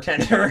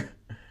bartender.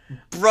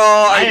 Bro,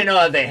 I didn't know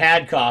that they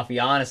had coffee,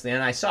 honestly.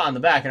 And I saw in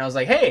the back, and I was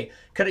like, "Hey,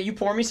 could you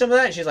pour me some of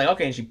that?" And she's like,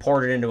 "Okay." And she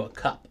poured it into a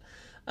cup.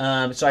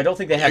 So I don't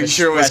think they have. Are you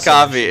sure it was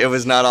coffee? It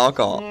was not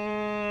alcohol.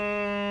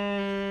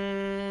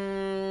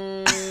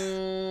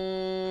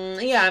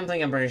 Yeah, I'm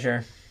pretty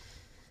sure.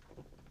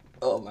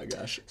 Oh my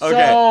gosh.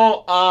 Okay.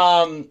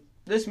 So,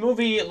 this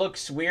movie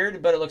looks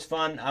weird, but it looks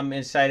fun. I'm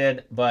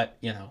excited, but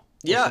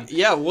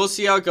we'll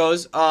see how it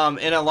goes.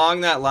 And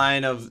along that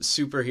line of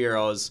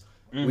superheroes,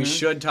 we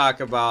should talk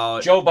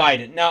about Joe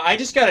Biden. Now, I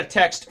just got a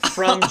text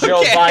from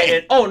Joe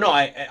Biden. Oh no,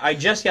 I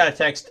just got a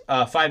text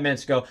 5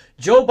 minutes ago.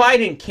 Joe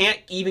Biden can't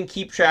even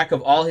keep track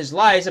of all his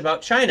lies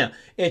about China.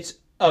 It's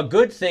a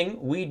good thing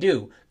we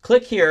do.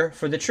 Click here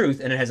for the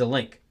truth, and it has a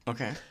link.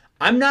 Okay.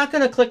 I'm not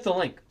going to click the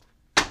link.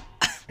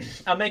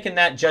 I'm making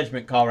that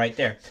judgment call right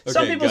there. Okay,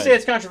 some people say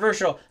it's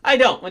controversial. I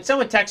don't. When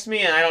someone texts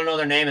me and I don't know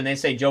their name and they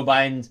say Joe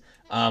Biden's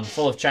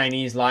full of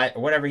Chinese lie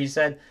or whatever he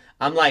said,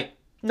 I'm like,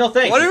 no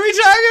thanks. What are we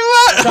talking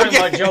about? We're talking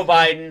about Joe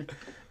Biden.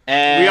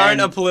 And we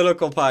aren't a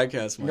political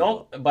podcast,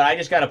 Michael. Nope, but I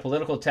just got a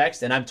political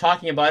text and I'm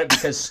talking about it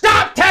because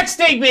stop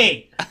texting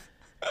me!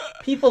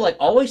 People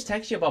always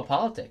text you about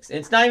politics.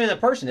 It's not even the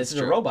person. This is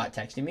a robot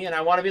texting me, and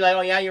I want to be like,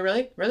 "Oh yeah, you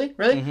really?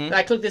 Mm-hmm. And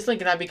I click this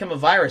link, and I become a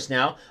virus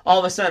now. All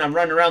of a sudden, I'm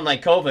running around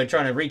like COVID,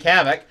 trying to wreak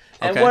havoc.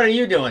 And what are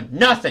you doing?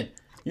 Nothing.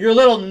 You're a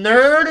little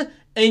nerd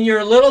in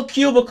your little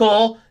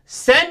cubicle,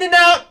 sending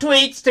out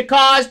tweets to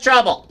cause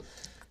trouble.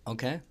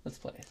 Okay, let's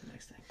play the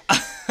next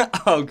thing.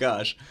 Oh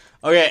gosh.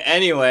 Okay.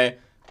 Anyway.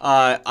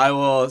 I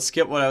will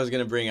skip what I was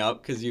going to bring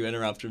up because you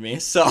interrupted me.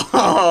 So,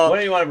 what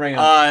do you want to bring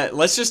up?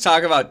 Let's just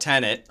talk about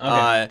Tenet.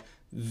 Okay.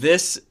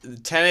 This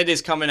Tenet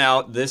is coming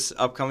out this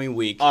upcoming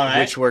week,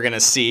 right. Which we're going to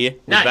see.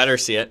 We better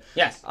see it.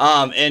 Yes.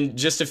 And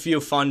just a few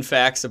fun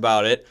facts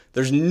about it.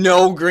 There's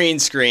no green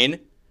screen,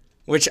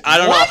 which I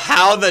don't know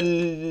how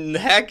the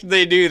heck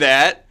they do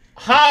that.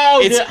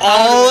 It's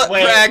all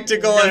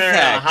practical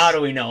effects. How do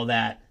we know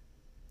that?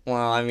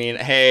 Well, I mean,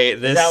 hey,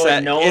 this is that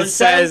what Nolan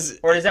says,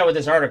 or is that what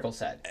this article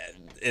said?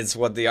 It's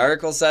what the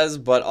article says,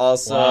 but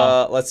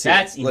also let's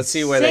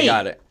see where they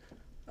got it.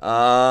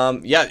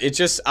 It's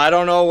just I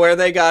don't know where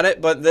they got it,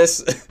 but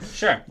this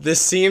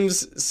this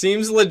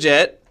seems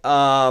legit.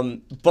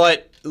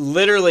 But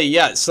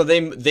literally, so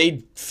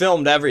they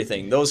filmed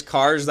everything. Those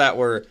cars that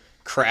were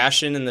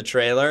crashing in the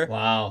trailer.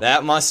 Wow,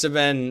 that must have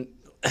been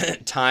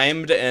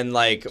timed and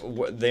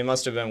they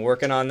must have been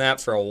working on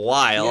that for a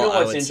while. You know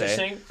what's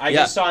interesting? I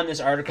just saw in this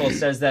article it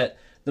says that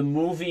the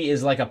movie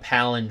is like a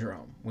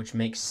palindrome, which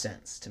makes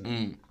sense to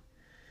me.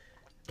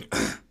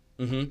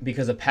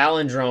 Because a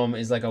palindrome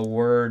is like a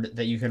word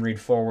that you can read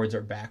forwards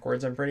or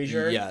backwards, I'm pretty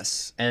sure.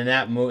 Yes. And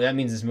that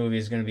means this movie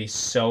is going to be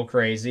so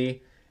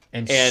crazy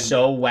and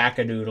so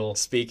wackadoodle.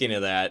 Speaking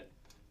of that,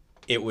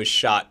 it was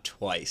shot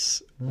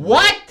twice.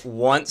 What?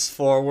 Once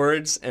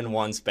forwards and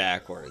once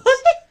backwards.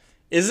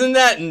 Isn't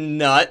that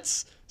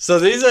nuts? So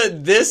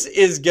this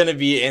is going to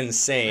be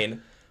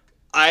insane.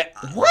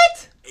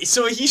 What?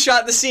 So he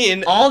shot the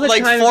scene all the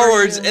time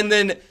forwards, and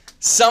then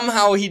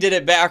somehow he did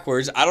it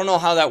backwards. I don't know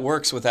how that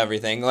works with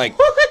everything.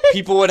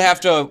 People would have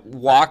to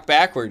walk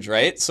backwards,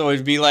 right? So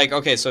it'd be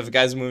okay, so if a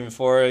guy's moving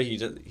forward,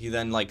 he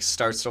then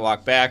starts to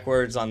walk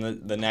backwards on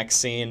the next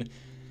scene.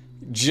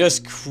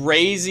 Just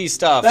crazy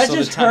stuff. That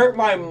just hurt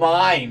my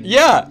mind.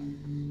 Yeah,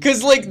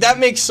 because that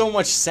makes so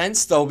much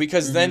sense though,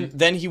 because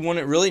then he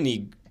wouldn't really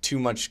need too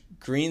much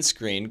green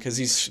screen because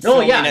he's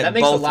filming it that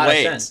makes both a lot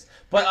ways. of sense.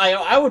 But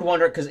I would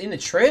wonder, because in the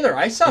trailer,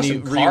 I saw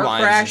some car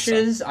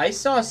crashes. I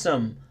saw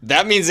some...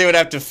 That means they would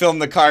have to film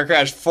the car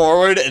crash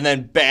forward and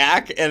then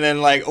back, and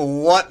then, like,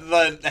 what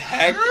the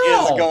heck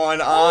is going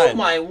on? Oh,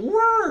 my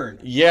word.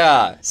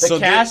 Yeah. The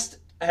cast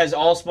has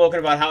all spoken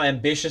about how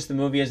ambitious the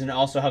movie is and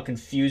also how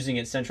confusing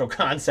its central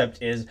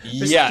concept is.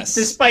 Yes.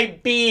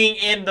 Despite being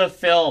in the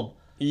film.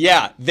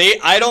 Yeah.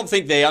 I don't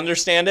think they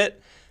understand it.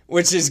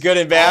 Which is good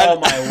and bad.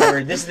 Oh, my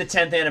word. This is the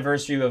 10th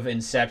anniversary of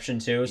Inception,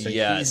 too, so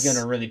he's going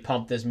to really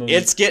pump this movie.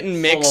 It's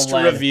getting mixed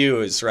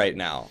reviews right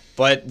now.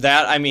 But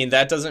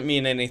that doesn't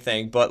mean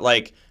anything. But,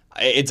 like,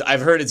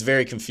 I've heard it's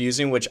very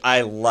confusing, which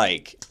I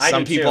like.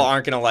 Some people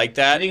aren't going to like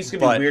that. I think it's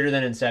going to be weirder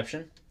than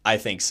Inception. I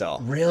think so.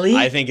 Really?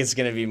 I think it's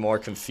going to be more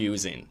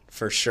confusing,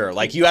 for sure.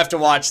 Like, you have to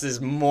watch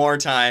this more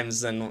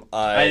times than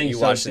you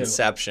watched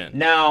Inception.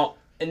 Now,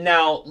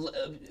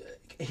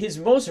 his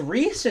most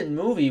recent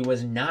movie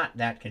was not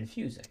that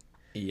confusing.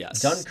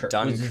 Yes. Dunkirk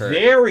was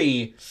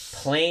very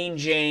plain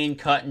Jane,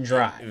 cut and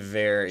dry.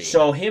 Very.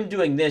 So him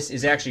doing this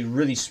is actually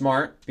really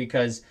smart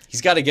because...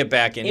 He's got to get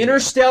back into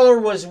Interstellar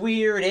was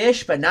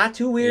weird-ish, but not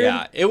too weird.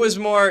 Yeah, it was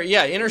more...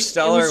 Yeah,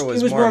 Interstellar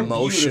was more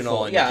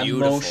emotional and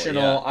beautiful.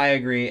 Emotional, yeah. I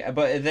agree.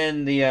 But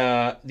then the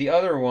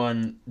other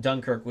one,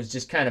 Dunkirk, was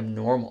just kind of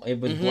normal. It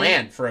was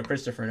bland for a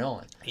Christopher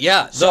Nolan.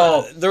 Yeah,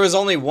 so there was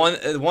only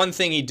one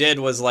thing he did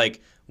was,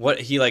 like,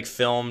 what he, like,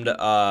 filmed...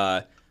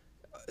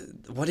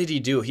 what did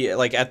he do? He,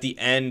 like, at the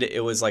end,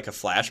 it was like a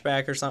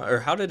flashback or something, or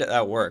how did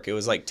that work? It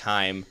was like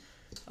time.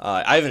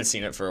 I haven't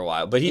seen it for a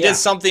while, but he did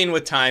something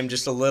with time,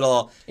 just a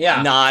little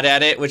nod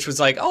at it, which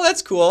was like, oh,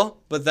 that's cool.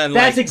 But then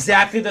that's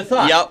exactly the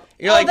thought. Yep.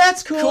 You're like,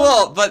 that's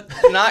cool, but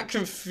not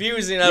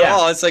confusing at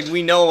all. It's like,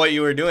 we know what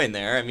you were doing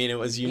there. I mean, it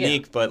was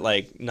unique, but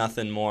like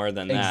nothing more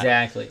than that.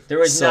 Exactly. There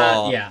was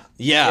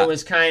It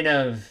was kind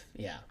of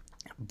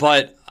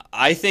But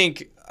I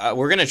think.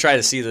 We're going to try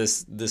to see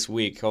this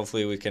week.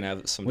 Hopefully we can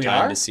have some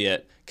time to see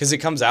it. Because it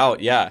comes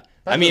out, yeah.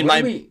 I mean,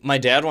 my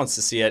dad wants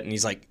to see it, and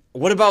he's like,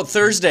 what about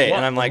Thursday?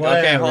 And I'm like,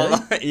 okay, hold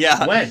on.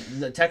 Yeah.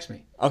 When? Text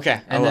me. Okay.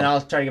 And then I'll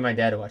try to get my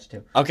dad to watch it,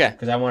 too. Okay.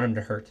 Because I want him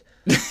to hurt.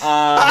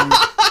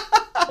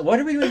 What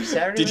are we doing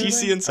Saturday? Did you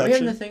see Inception? Are we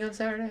having the thing on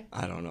Saturday?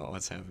 I don't know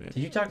what's happening.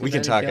 Did you talk to We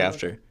can talk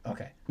after.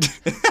 Okay.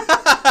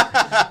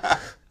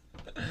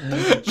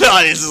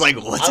 No, this is like,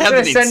 what's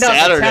happening Saturday? I'm going to send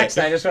out the text.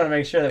 I just want to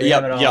make sure that we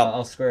have it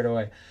all squared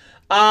away.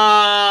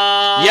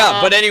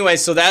 Yeah, but anyway,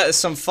 so that is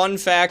some fun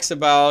facts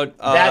about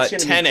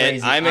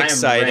Tenet. I'm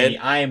excited.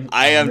 I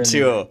am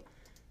too.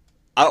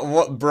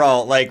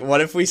 Bro, like,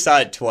 what if we saw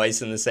it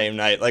twice in the same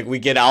night? Like, we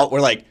get out,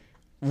 we're like,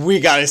 we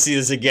gotta see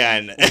this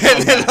again,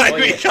 and then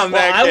we come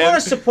back. I want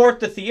to support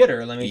the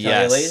theater. Let me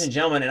tell you, ladies and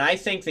gentlemen, and I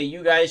think that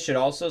you guys should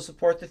also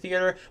support the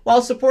theater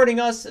while supporting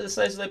us at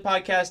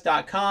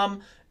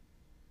thesliceoflifepodcast.com.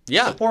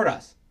 Yeah, support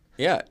us.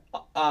 Yeah,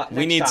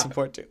 we need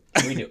support too.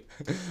 We do.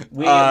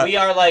 We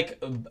are like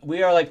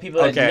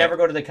people that never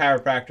go to the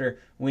chiropractor.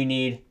 We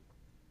need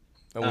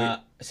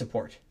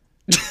support.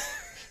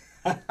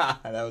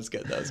 That was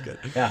good.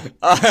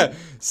 Yeah.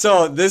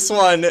 So this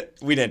one,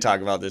 we didn't talk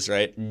about this,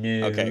 right?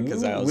 No. Okay,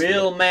 because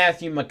Will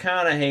Matthew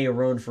McConaughey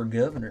run for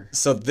governor?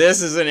 So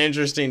this is an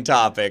interesting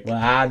topic. Well,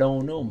 I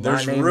don't know.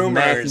 There's rumors.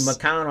 Matthew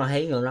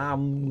McConaughey, and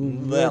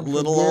I'm that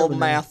little old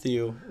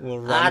Matthew will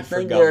run for governor. I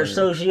think there are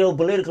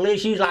socio-political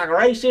issues like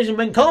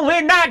racism and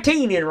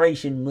COVID-19 in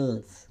recent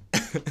months.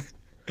 You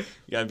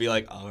gotta be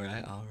like, all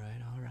right.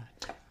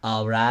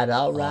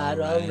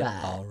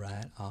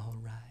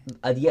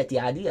 Yet the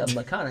idea of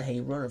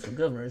McConaughey running for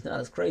governor is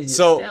not as crazy as it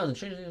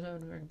sounds.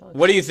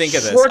 What do you think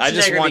of this?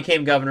 Schwarzenegger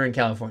became governor in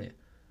California.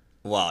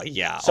 Well,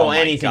 yeah. So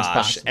anything's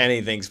possible.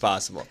 Anything's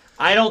possible.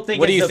 I don't think.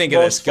 What do you think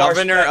of this?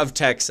 Governor of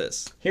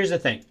Texas. Here's the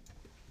thing.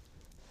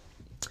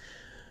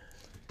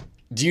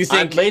 Do you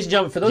think, ladies and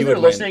gentlemen, for those that are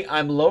listening,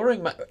 I'm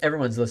lowering my...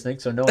 Everyone's listening,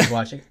 so no one's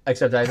watching,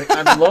 except Isaac.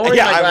 I'm lowering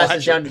my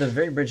glasses down to the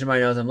very bridge of my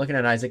nose. I'm looking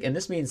at Isaac, and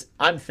this means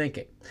I'm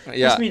thinking.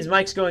 Yeah. This means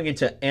Mike's going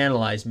into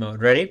analyze mode.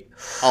 Ready?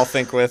 I'll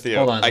think with you.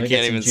 Hold on. I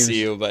can't even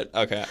see you, but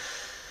okay.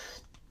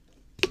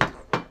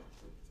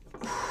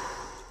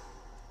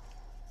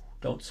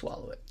 Don't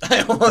swallow it.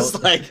 I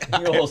almost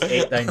You almost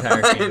ate the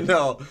entire can.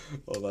 No.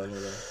 Hold on.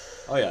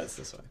 Oh, yeah, it's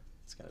this way.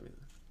 It's got to be this.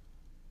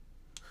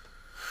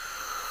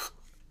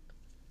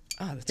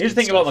 Here's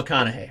the thing about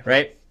McConaughey,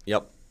 right?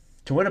 Yep.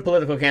 To win a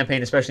political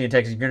campaign, especially in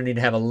Texas, you're going to need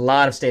to have a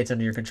lot of states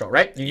under your control,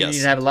 right? You're going to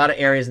need to have a lot of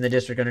areas in the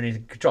district underneath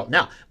your control.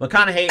 Now,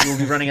 McConaughey will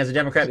be running as a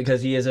Democrat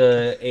because he is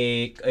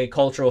a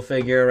cultural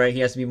figure, right? He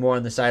has to be more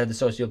on the side of the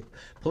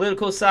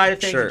socio-political side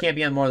of things. Sure. He can't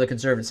be on more of the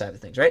conservative side of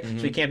things, right? Mm-hmm.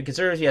 So he can't be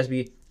conservative. He has to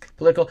be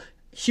political.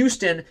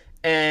 Houston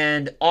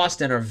and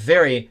Austin are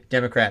very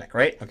Democratic,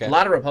 right? Okay. A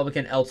lot of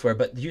Republican elsewhere,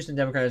 but the Houston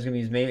Democrat is going to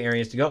be his main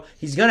areas to go.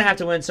 He's going to have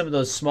to win some of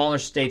those smaller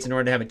states in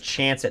order to have a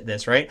chance at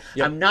this, right?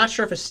 Yep. I'm not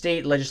sure if a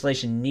state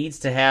legislation needs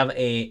to have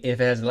if it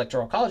has an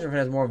electoral college or if it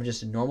has more of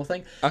just a normal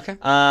thing. Okay.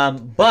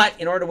 But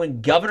in order to win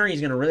governor, he's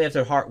going to really have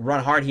to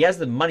run hard. He has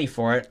the money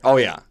for it. Oh,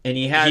 yeah. And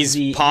he has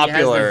popular.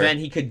 He has the event.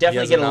 He could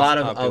definitely get a lot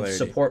of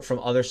support from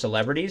other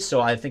celebrities, so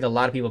I think a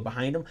lot of people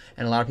behind him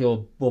and a lot of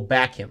people will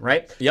back him,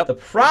 right? Yep. The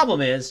problem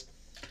is,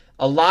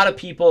 a lot of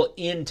people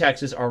in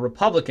Texas are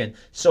Republican.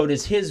 So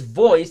does his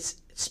voice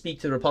speak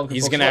to the Republican?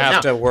 He's going to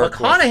have to work.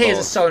 McConaughey is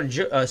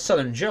a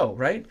Southern Joe,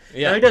 right?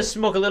 Yeah. Now, he does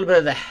smoke a little bit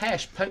of the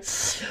hash pipe.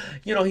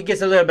 You know, he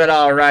gets a little bit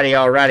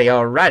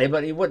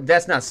alrighty, but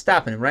that's not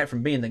stopping him, right,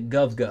 from being the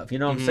gov. You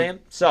know what I'm saying?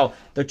 So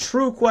the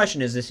true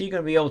question is he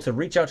going to be able to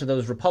reach out to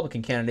those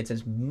Republican candidates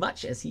as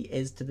much as he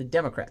is to the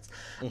Democrats?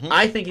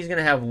 I think he's going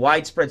to have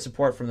widespread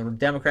support from the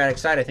Democratic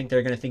side. I think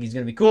they're going to think he's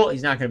going to be cool.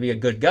 He's not going to be a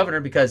good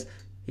governor because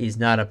he's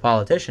not a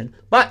politician,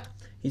 but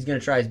he's going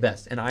to try his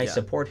best, and I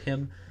support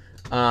him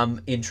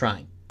in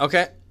trying.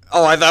 Okay.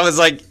 Oh, I thought it was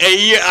like,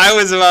 hey, I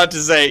was about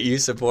to say you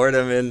support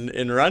him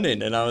in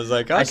running, and I was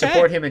like, okay. I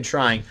support him in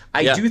trying.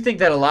 I do think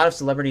that a lot of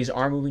celebrities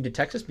are moving to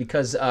Texas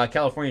because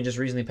California just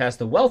recently passed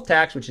the wealth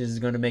tax, which is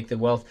going to make the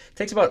wealth, it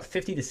takes about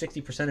 50 to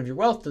 60% of your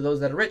wealth to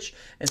those that are rich.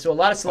 And so a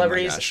lot of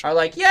celebrities are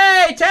like,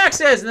 yay,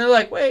 taxes! And they're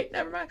like, wait,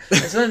 never mind.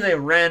 And so then they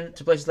ran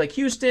to places like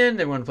Houston,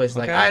 they run to places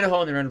like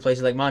Idaho, and they run to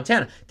places like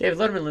Montana. David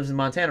Letterman lives in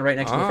Montana right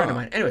next to a friend of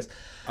mine. Anyways.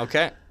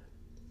 Okay.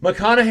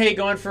 McConaughey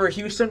going for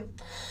Houston?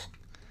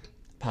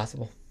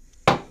 Possible.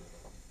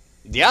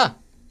 Yeah.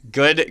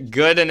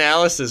 Good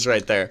analysis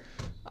right there.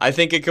 I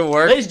think it could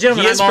work. Ladies and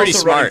gentlemen, he is I'm pretty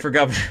also smart. running for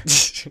governor.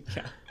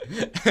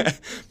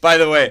 By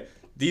the way,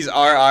 these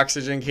are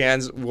oxygen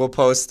cans. We'll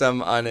post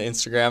them on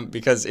Instagram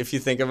because if you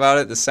think about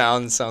it, the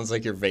sound sounds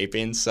like you're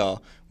vaping,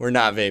 so we're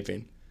not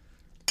vaping.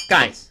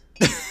 Guys.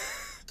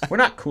 We're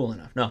not cool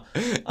enough. No.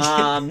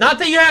 Not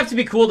that you have to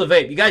be cool to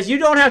vape. You guys, you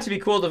don't have to be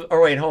cool to...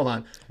 Or wait, hold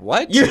on.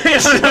 What? No.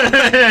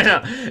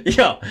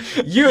 Yo,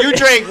 you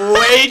drank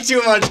way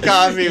too much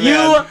coffee,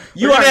 man.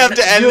 We're going to have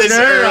to end this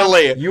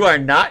early. You are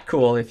not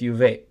cool if you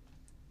vape.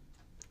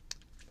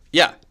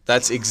 Yeah,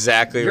 that's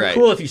exactly right.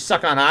 You're cool if you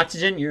suck on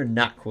oxygen. You're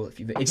not cool if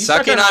you vape. If you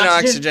Sucking on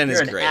oxygen is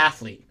great. You're an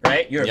athlete,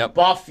 right? You're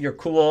buff, you're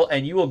cool,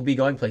 and you will be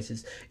going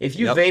places. If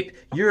you vape,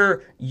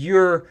 you're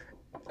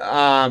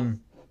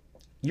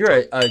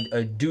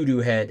a doo-doo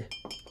head,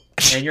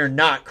 and you're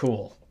not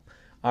cool.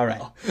 All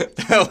right.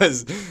 That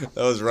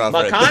was rough.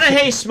 McConaughey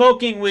right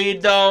smoking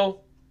weed,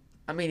 though.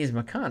 I mean, he's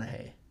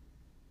McConaughey.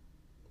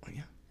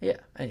 Yeah. Yeah.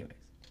 Anyways.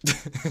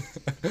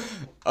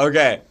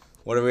 Okay.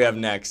 What do we have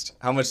next?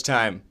 How much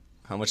time?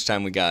 How much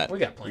time we got? We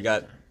got plenty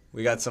of time.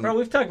 We got some. Bro,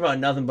 we've talked about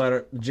nothing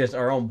but just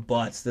our own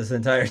butts this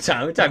entire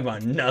time. We talked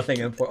about nothing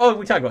important. Oh,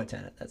 we talked about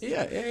Tenet. That's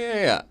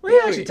yeah. We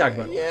actually talked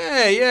about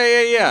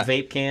Yeah.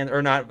 Vape can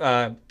or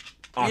not.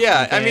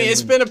 Yeah, I mean,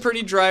 it's been a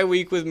pretty dry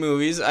week with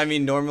movies. I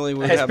mean, normally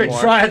we have more. It's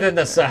been drier than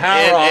the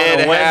Sahara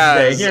on a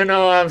Wednesday. You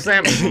know what I'm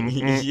saying?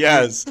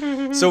 Yes.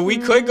 So we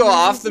could go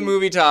off the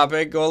movie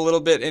topic, go a little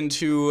bit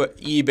into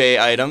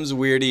eBay items,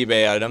 weird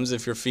eBay items,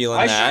 if you're feeling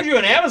that. I showed you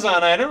an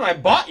Amazon item. I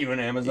bought you an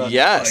Amazon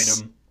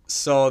item.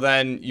 So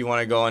then you want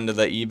to go into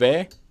the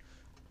eBay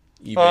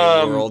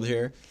world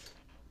here?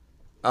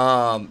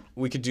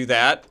 We could do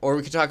that, or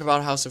we could talk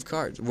about House of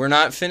Cards. We're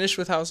not finished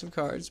with House of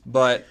Cards,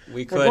 but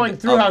we could. We're going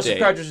through House of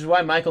Cards, which is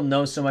why Michael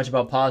knows so much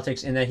about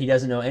politics, in that he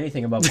doesn't know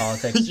anything about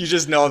politics. You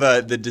just know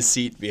the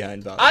deceit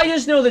behind politics. I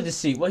just know the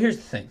deceit. Well, here's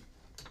the thing: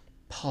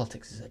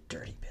 politics is a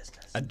dirty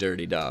business. A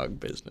dirty dog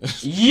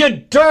business. You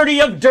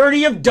dirty of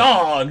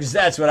dogs.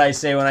 That's what I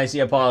say when I see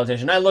a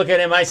politician. I look at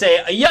him, I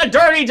say, "You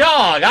dirty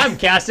dog." I'm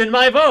casting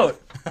my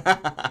vote.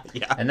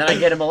 Yeah. And then I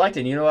get him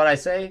elected. You know what I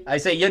say? I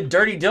say, "You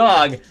dirty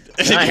dog."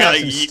 And I have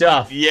some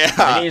stuff. Yeah.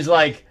 And he's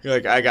like, "You're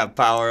like, I got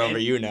power over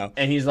you now."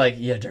 And he's like,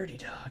 "You dirty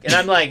dog." And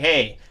I'm like,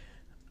 "Hey,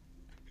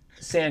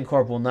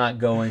 Sandcorp will not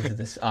go into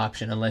this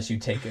option unless you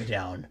take it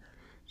down."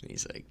 And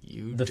he's like,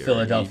 "You the dirty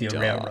Philadelphia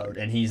dog. Railroad."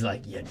 And he's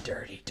like, "You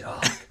dirty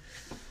dog."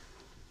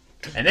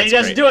 And then he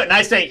doesn't do it, and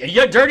I say,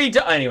 "You dirty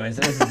dog." Anyways,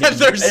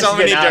 there's so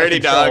many dirty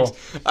dogs.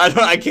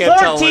 I can't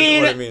tell what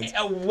it means.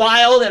 14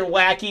 wild and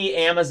wacky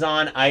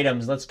Amazon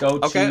items. Let's go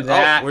to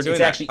that. We're doing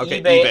it's actually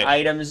eBay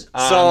items.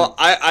 So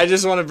I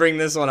just want to bring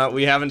this one up.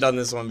 We haven't done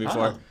this one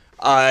before.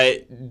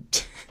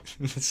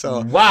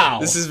 So wow,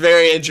 this is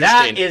very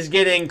interesting. That is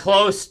getting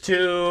close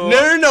to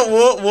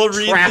no. We'll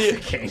read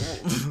trafficking.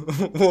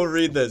 We'll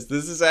read this.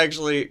 This is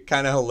actually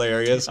kind of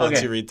hilarious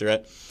once you read through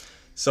it.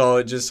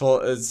 So just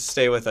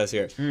stay with us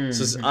here.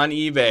 So on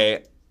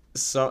eBay,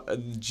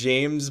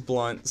 James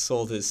Blunt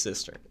sold his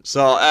sister.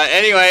 So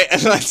anyway,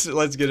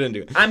 let's get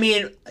into it. I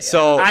mean,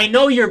 I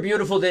know You're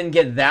Beautiful didn't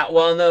get that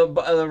well in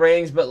the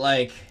ratings, but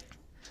like,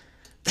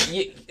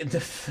 to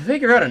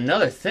figure out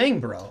another thing,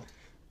 bro.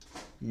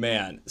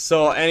 Man.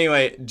 So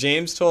anyway,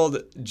 James told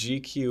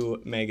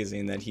GQ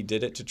magazine that he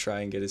did it to try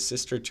and get his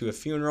sister to a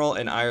funeral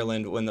in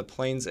Ireland when the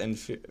planes and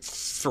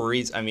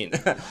ferries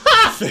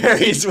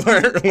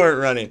weren't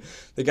running.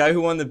 The guy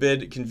who won the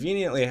bid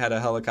conveniently had a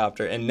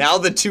helicopter, and now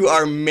the two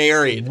are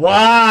married.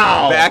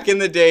 Wow. Back in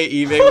the day,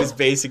 eBay was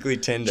basically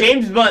Tinder.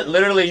 James Blunt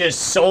literally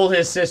just sold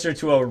his sister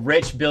to a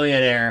rich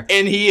billionaire.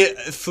 And he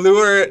flew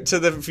her to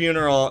the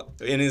funeral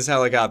in his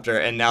helicopter,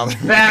 and now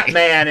that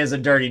man is a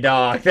dirty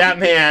dog. That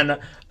man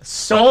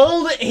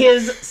sold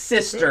his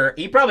sister.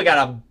 He probably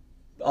got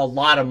a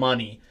lot of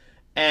money,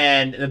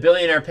 and the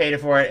billionaire paid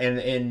for it.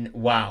 And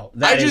wow,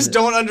 I just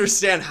don't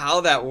understand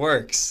how that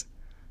works.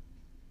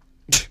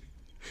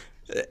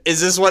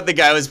 Is this what the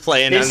guy was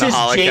playing on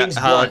the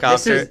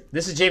helicopter?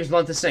 This is James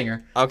Blunt, the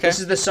singer. Okay. This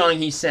is the song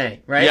he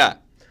sang, right? Yeah.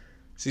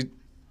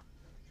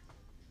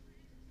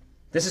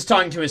 This is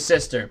talking to his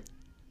sister.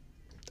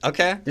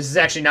 Okay. This is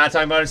actually not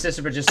talking about his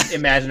sister, but just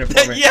imagine it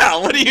for me. Yeah,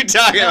 what are you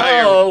talking about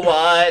here? Oh,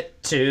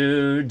 what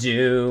to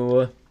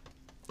do.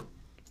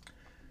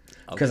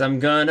 Because I'm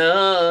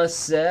gonna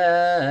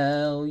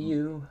sell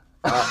you.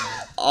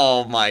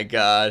 Oh my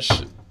gosh.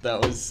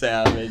 That was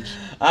savage.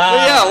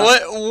 Yeah,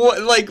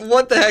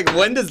 what the heck?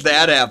 When does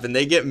that happen?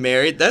 They get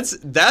married? That's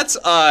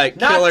a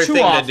killer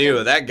thing to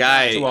do. That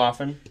guy. Not too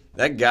often.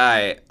 That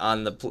guy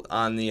on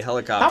the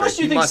helicopter. How much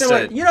do you think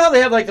someone? You know how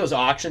they have like those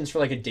auctions for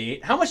like a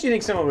date? How much do you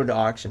think someone would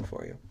auction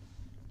for you?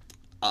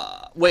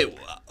 Wait,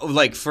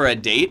 like for a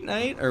date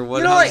night or what?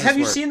 You know, like have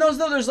you seen those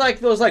though? There's like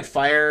those like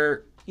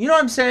fire. You know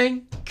what I'm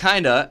saying?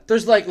 Kinda.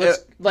 There's like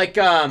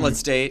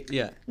let's date.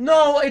 Yeah.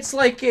 No, it's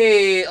like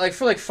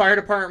for like fire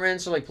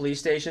departments or like police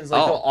stations.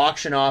 Like they'll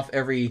auction off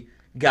every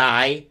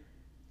guy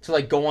to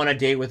like go on a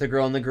date with a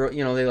girl, and the girl,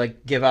 you know, they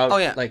like give out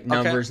like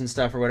numbers and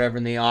stuff or whatever,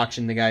 and they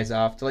auction the guys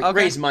off to like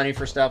raise money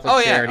for stuff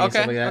like charity and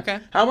stuff like that. Okay.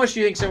 How much do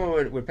you think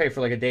someone would pay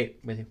for like a date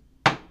with you?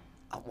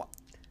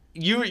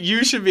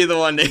 You should be the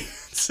one to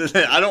answer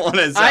that. I don't want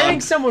to sound. I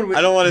think someone would.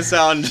 I don't want to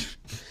sound.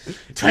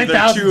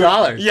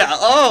 $10,000. Yeah.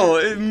 Oh,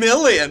 $1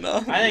 million.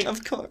 Oh, I think.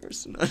 Of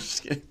course. No, I'm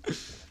just kidding.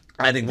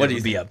 I think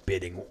would be a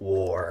bidding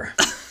war.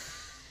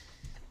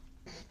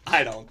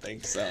 I don't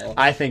think so.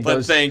 I think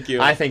thank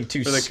you. I think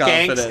two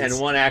skanks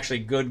and one actually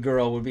good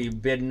girl would be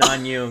bidding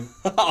on you.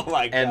 Oh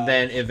my god! And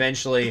then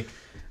eventually,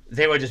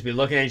 they would just be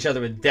looking at each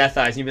other with death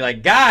eyes, and you'd be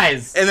like,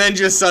 "Guys!" And then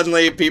just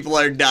suddenly people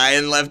are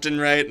dying left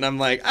and right, and I'm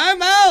like, "I'm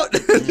out!"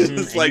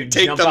 Just like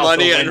take the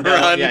money and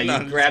run. Yeah,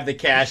 you grab the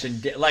cash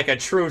and like a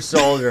true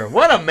soldier.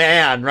 What a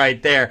man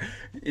right there.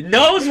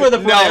 Knows where the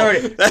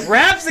priority.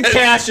 Grabs the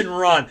cash and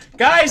run.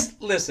 Guys,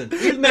 listen.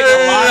 We make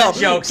a lot of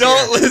jokes.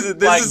 Don't listen.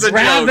 This is a joke.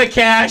 Grab the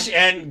cash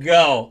and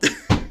go.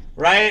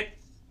 Right?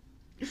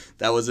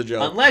 That was a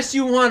joke. Unless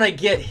you want to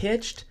get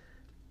hitched,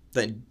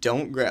 then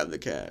don't grab the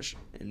cash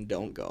and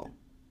don't go.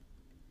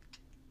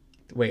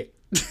 Wait.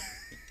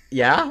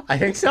 Yeah, I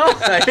think so.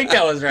 I think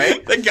that was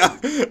right. The guy,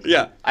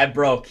 yeah. I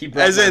broke. He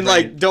broke. As in,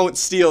 like, don't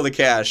steal the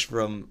cash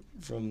from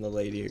the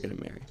lady you're gonna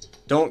marry.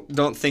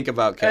 Don't think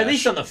about cash. At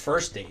least on the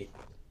first date.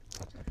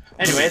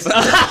 Anyways.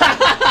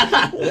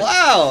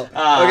 Wow.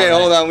 Okay,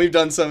 hold on. We've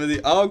done some of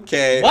the.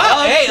 Okay.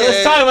 Wow. Okay. Hey,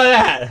 let's talk about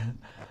that.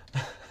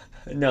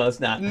 No, it's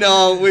not.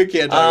 No, we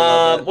can't talk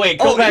about that. Wait.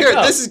 Go back here.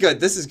 up. This is good.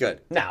 This is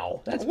good.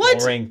 No, that's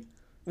boring.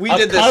 We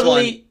did this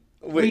one.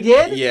 We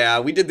did?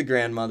 Yeah, we did the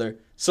grandmother.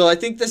 So I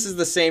think this is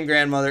the same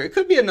grandmother. It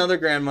could be another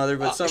grandmother,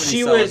 but somebody.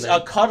 She was a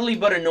cuddly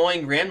but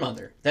annoying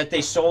grandmother that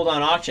they sold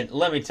on auction.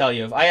 Let me tell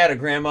you, if I had a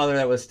grandmother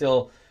that was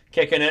still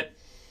kicking it.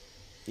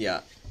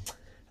 Yeah.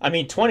 I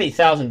mean,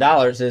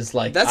 $20,000 is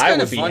like, I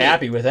would be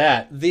happy with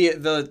that. A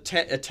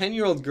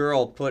 10-year-old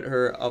girl put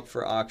her up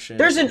for auction.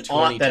 There's an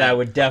aunt that I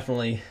would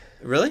definitely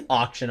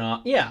auction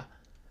off. Yeah.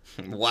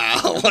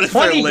 Wow. What if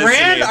 20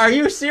 grand? Are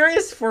you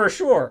serious? For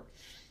sure.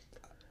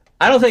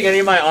 I don't think any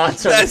of my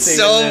aunts are That's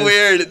so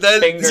weird.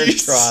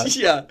 Fingers crossed.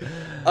 Yeah.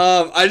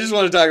 I just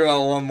want to talk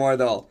about one more,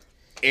 though.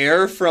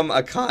 Air from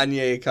a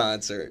Kanye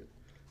concert.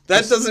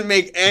 That doesn't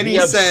make any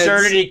sense. The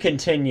absurdity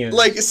continues.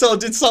 Like, so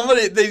did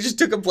somebody, they just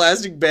took a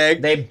plastic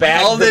bag, they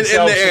held it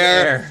in the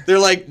air. They're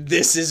like,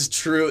 this is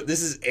true.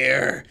 This is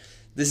air.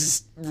 This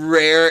is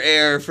rare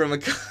air from a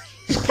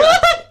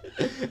Kanye.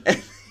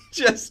 And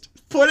just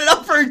put it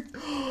up for...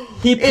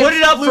 He put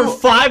it up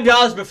for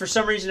 $5, but for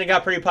some reason it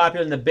got pretty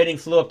popular, and the bidding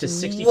flew up to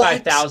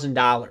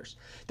 $65,000.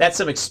 That's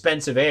some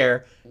expensive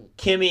air.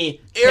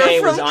 Kimmy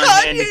K was on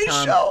hand to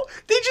come. Show.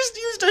 They just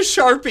used a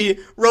Sharpie,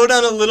 wrote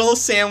on a little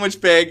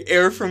sandwich bag,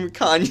 air from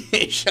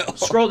Kanye show.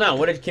 Scroll down.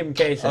 What did Kim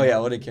K say? Oh, yeah.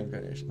 What did Kim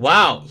K say?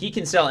 Wow. He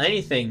can sell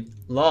anything.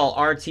 Lol.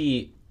 RT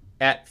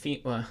at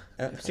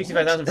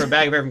 $65,000 for a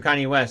bag of air from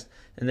Kanye West.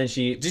 And then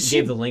she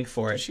gave the link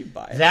for it. Did she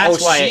buy it?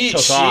 That's why it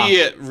took off. She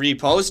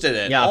reposted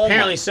it. Yeah,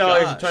 apparently so.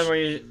 Here's to 20 more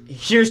years.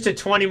 Here's to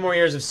 20 more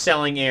years of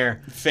selling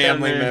air.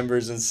 Family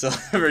members and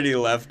celebrity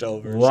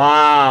leftovers.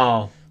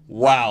 Wow.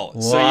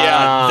 So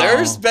yeah,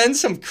 there's been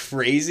some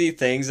crazy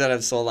things that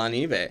have sold on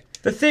eBay.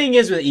 The thing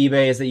is with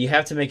eBay is that you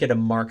have to make it a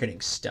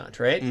marketing stunt,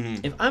 right?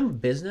 Mm-hmm. If I'm a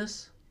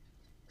business,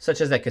 such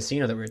as that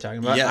casino that we were talking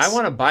about, I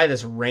want to buy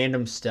this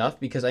random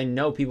stuff because I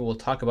know people will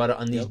talk about it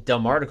on these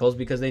dumb articles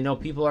because they know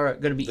people are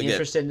going to be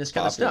interested in this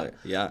kind of stuff.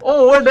 Yeah.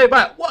 Oh, what did they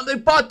buy? Well, they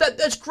bought that.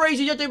 That's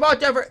crazy that they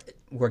bought that.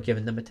 We're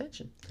giving them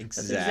attention.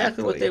 Exactly. That's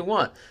exactly what they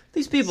want.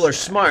 These people are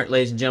smart,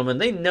 ladies and gentlemen.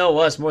 They know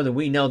us more than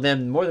we know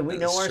them, more than we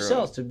know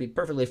ourselves, to be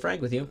perfectly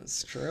frank with you.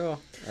 That's true.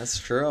 That's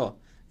true.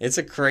 It's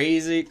a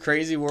crazy,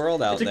 crazy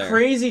world out there. It's a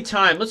crazy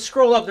time. Let's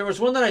scroll up. There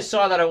was one that I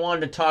saw that I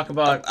wanted to talk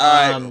about.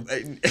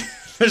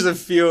 There's a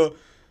few.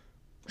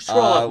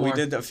 Scroll up more. We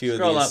did a few of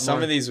these.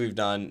 Some of these we've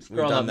done.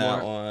 We've done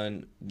that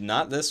one.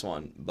 Not this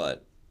one,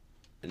 but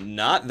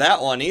not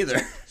that one either.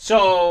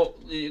 So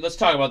let's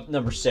talk about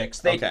number 6.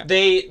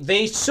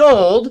 They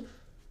sold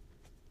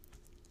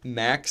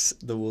Max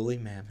the woolly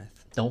mammoth.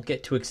 Don't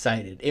get too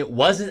excited. It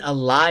wasn't a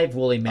live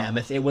woolly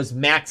mammoth. It was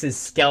Max's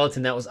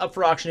skeleton that was up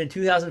for auction in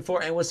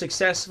 2004 and was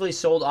successfully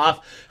sold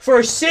off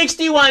for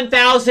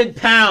 61,000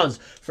 pounds.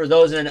 For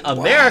those in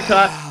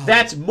America,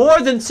 that's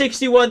more than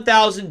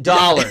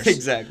 $61,000.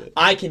 Exactly.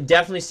 I can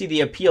definitely see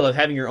the appeal of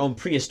having your own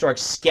prehistoric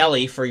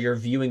skelly for your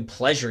viewing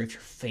pleasure if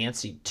you're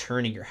fancy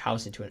turning your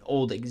house into an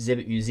old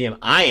exhibit museum.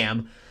 I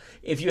am.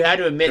 If you had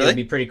to admit, it would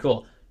be pretty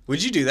cool.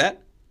 Would you do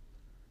that?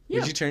 Yeah.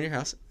 Would you turn your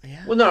house?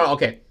 Yeah. Well, no,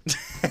 okay.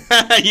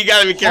 You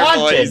gotta be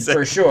careful what you say.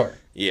 For sure.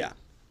 Yeah.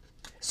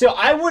 So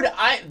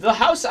the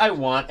house I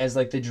want as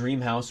like the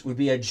dream house would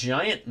be a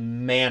giant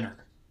manor.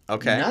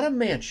 Okay. Not a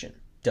mansion,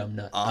 dumb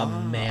nut. A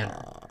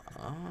manor.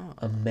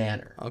 A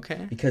manor.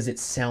 Okay. Because it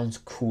sounds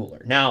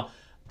cooler. Now,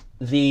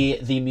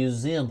 the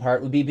museum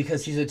part would be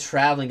because he's a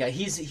traveling guy.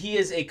 He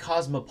is a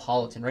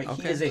cosmopolitan, right?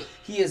 Okay.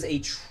 He is a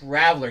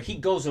traveler. He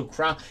goes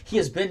around. He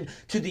has been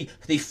to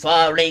the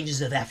far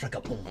ranges of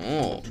Africa.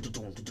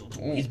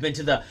 He's been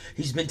to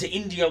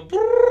India.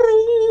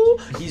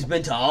 He's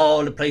been to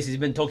all the places. He's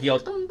been to Tokyo.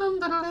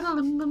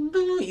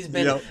 He's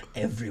been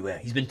everywhere.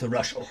 He's been to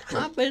Russia.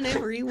 I've been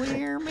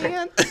everywhere,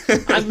 man.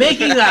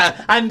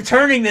 I'm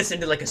turning this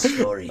into like a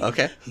story.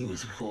 Okay. He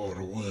was far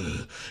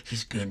away.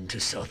 He's been to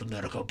South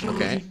America.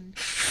 Okay.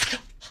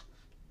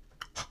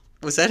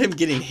 Was that him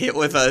getting hit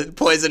with a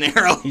poison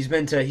arrow? He's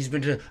been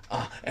to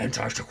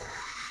Antarctica.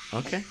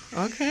 Okay.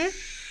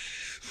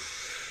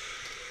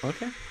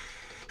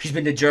 He's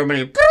been to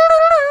Germany.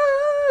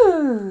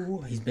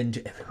 He's been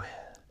to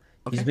everywhere.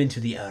 Okay. He's been to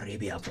the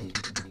Arabia.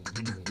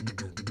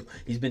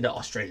 He's been to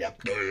Australia.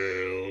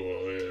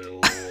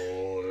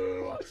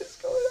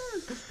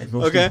 And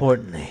most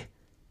importantly,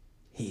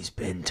 he's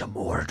been to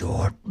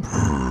Mordor.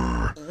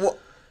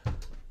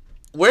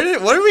 What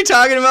are we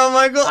talking about,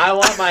 Michael? I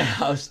want my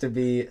house to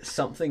be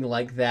something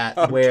like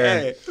that,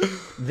 where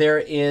there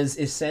is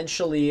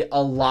essentially a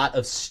lot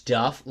of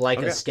stuff, like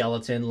a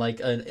skeleton,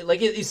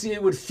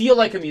 it would feel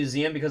like a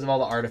museum because of all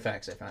the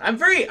artifacts I found.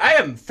 I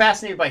am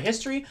fascinated by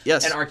history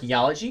and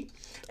archaeology,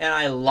 and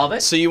I love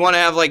it. So you want to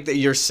have like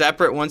your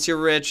separate, once you're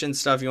rich and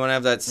stuff, you want to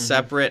have that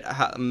separate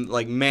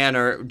like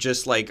manor,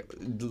 just like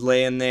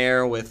laying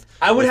there with.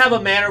 I would have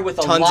a manor with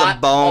tons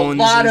of bones,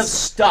 a lot of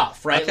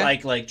stuff, right?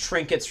 Okay. Like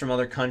trinkets from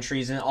other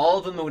countries, and all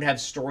of them would have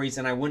stories.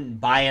 And I wouldn't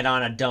buy it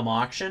on a dumb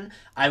auction.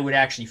 I would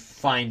actually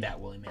find that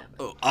woolly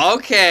mammoth.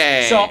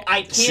 Okay. So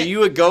I can't. So you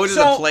would go to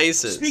the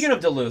places. Speaking of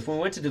Duluth, when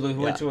we went to Duluth,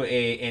 we went to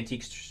a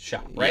antique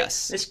shop, right?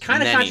 Yes. It's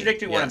kind of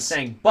contradicting what I'm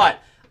saying, but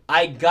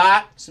I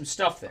got some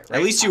stuff there. Right?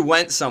 At least you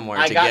went somewhere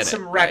to get it. I got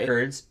some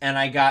records, and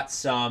I got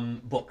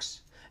some books.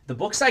 The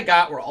books I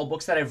got were all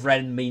books that I've read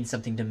and mean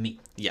something to me.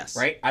 Yes.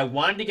 Right? I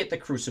wanted to get The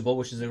Crucible,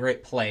 which is a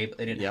great play, but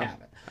they didn't have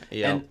it.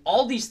 Yep. And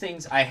all these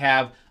things I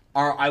have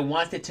I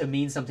want it to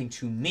mean something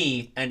to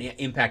me and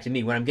impacted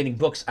me. When I'm getting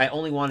books, I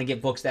only want to get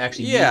books that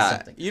actually mean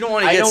something. You don't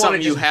want to get something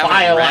you haven't read.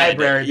 I don't want to just buy a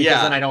library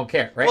because then I don't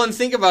care, right? Well, and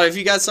think about it. If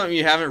you got something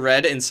you haven't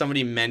read and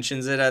somebody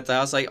mentions it at the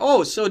house, like,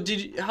 oh, so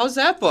how's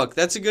that book?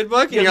 That's a good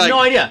book? And you have no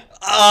idea.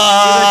 You're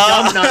a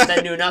dumb nut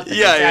that knew nothing.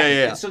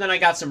 Yeah. So then I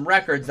got some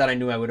records that I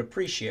knew I would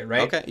appreciate,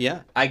 right? Okay,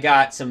 yeah. I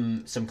got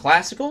some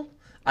classical.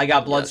 I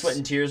got Blood, Sweat,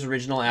 and Tears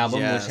original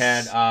album, which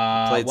had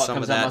What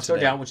Comes Out Must Go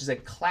Down, which is a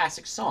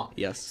classic song.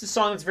 Yes. It's a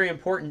song that's very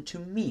important to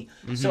me.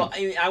 So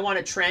I want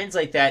to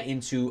translate that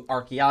into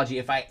archaeology.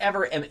 If I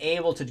ever am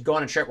able to go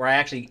on a trip where I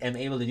actually am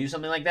able to do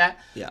something like that,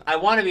 I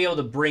want to be able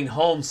to bring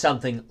home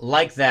something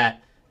like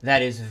that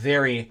is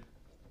very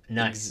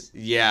nice.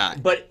 Yeah.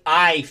 But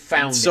I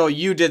found it. So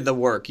you did the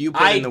work. You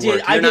put in the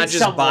work. You're not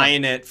just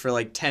buying it for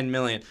like $10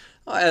 million.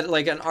 At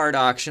like an art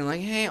auction,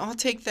 like, hey, I'll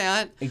take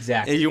that.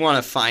 Exactly. You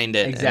want to find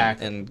it and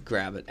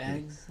grab it.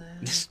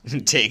 Exactly.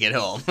 And take it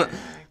home.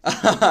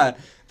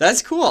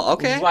 That's cool.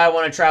 Okay. This is why I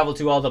want to travel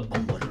to all the...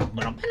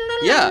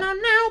 Yeah.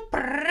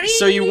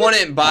 So you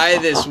wouldn't buy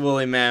this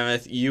woolly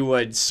mammoth. You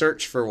would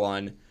search for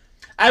one.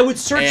 I would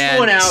search for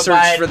one out,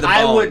 but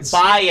I would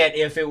buy it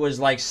if it was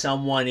like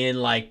someone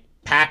in like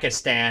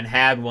Pakistan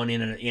had one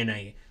in a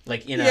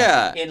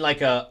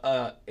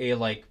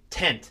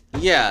tent.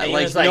 Yeah,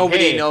 like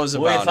nobody knows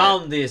about it. We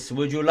found this.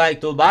 Would you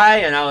like to buy?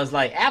 And I was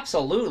like,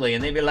 absolutely.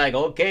 And they'd be like,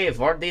 okay,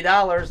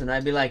 $40. And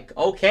I'd be like,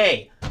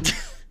 okay.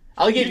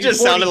 I'll give you $40,000. You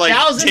just sounded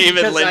like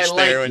David Lynch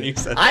there when you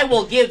said that. I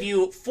will give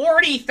you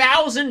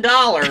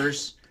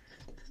 $40,000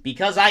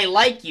 because I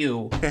like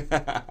you.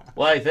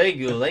 Why, thank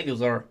you. Thank you,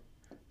 sir.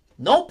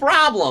 No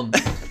problem.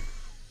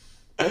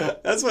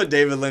 That's what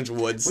David Lynch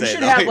would say. We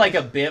should have like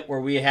a bit where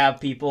we have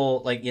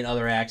people like in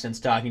other accents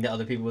talking to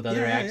other people with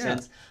other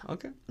accents. Yeah.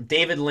 Okay.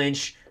 David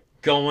Lynch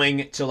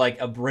going to like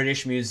a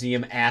British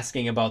museum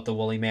asking about the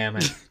woolly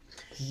mammoth.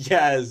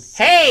 Yes.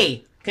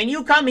 Hey, can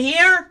you come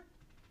here?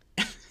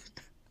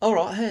 All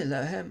right.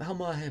 Hey, how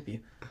may I help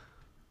you?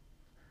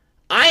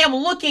 I am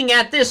looking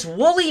at this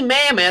woolly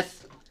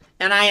mammoth,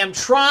 and I am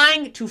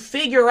trying to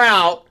figure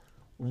out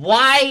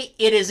why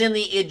it is in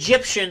the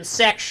Egyptian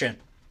section.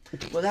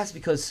 Well, that's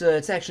because, sir,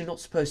 it's actually not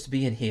supposed to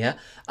be in here.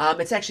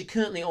 It's actually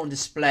currently on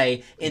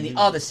display in the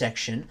other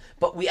section,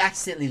 but we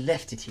accidentally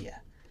left it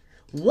here.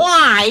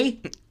 Why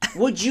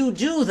would you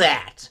do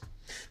that?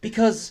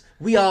 Because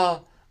we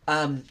are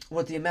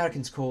what the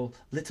Americans call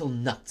little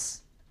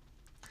nuts.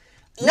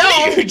 No,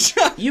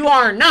 you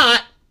are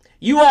not.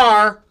 You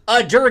are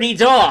a dirty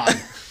dog.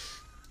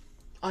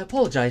 I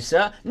apologize,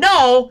 sir.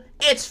 No,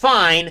 it's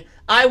fine.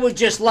 I would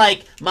just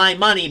like my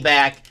money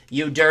back,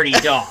 you dirty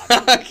dog.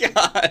 Oh,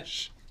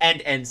 gosh.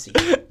 And NC.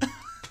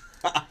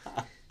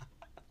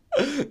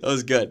 That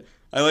was good.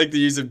 I like the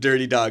use of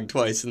dirty dog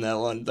twice in that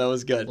one. That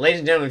was good. Ladies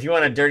and gentlemen, if you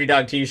want a dirty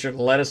dog t-shirt,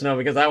 let us know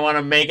because I want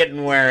to make it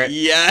and wear it.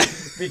 Yeah.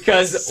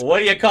 Because what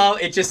do you call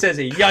it? It just says,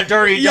 "Ya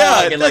dirty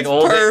dog" in like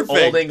old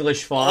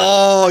English font.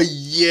 Oh,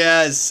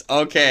 yes.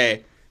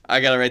 Okay. I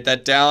got to write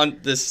that down.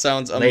 This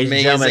sounds amazing.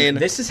 Ladies and gentlemen,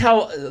 this is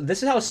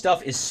how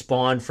stuff is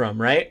spawned from,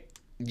 right?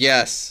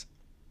 Yes.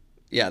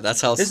 Yeah,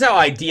 this is how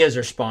ideas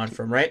are spawned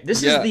from, right?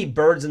 This is the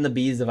birds and the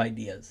bees of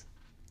ideas.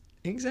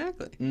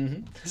 Exactly.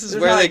 Mm-hmm. This is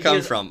where they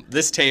come from.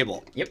 This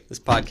table. Yep. This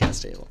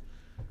podcast table.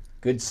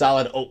 Good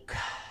solid oak.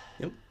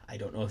 Yep. I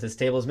don't know if this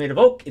table is made of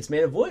oak. It's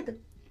made of wood.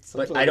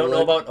 But I don't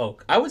know about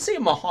oak. I would say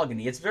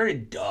mahogany. It's very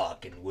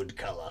dark in wood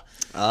color.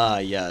 Ah,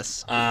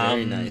 yes.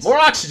 Very nice. More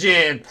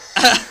oxygen.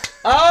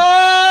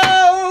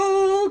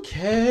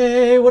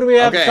 Okay. What do we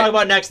have to talk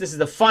about next? This is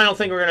the final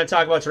thing we're going to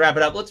talk about to wrap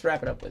it up. Let's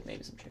wrap it up with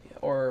maybe some trivia.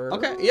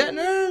 Okay. Yeah.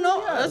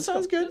 No. Yeah, that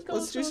sounds good.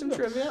 Let's do some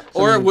trivia.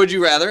 Or would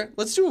you rather?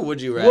 Let's do a would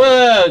you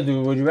rather.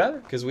 Would you rather?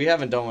 Because we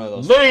haven't done one of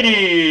those.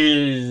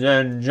 Ladies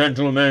and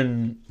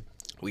gentlemen,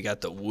 we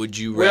got the would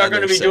you rather. We are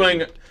going to be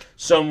doing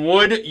some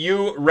would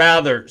you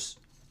rathers.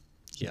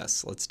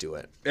 Yes, let's do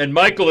it. And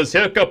Michael is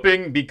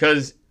hiccuping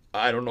because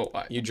I don't know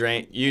why. You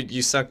drank.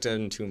 You sucked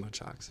in too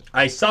much oxygen.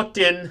 I sucked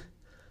in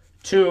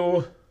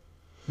too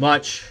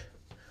much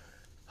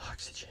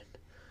oxygen.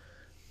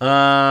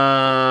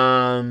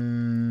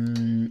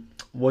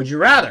 Would you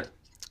rather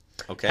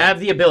have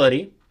the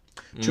ability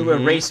to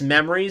erase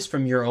memories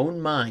from your own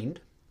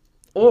mind,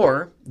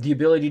 or the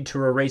ability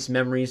to erase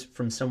memories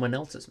from someone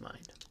else's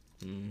mind?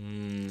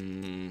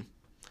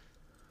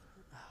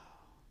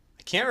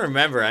 I can't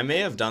remember. I may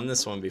have done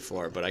this one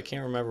before, but I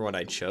can't remember what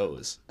I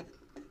chose.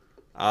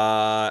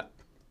 Oh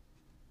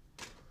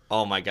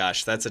my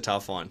gosh, that's a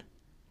tough one.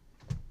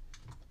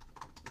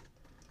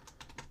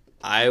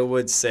 I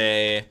would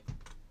say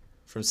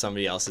from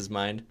somebody else's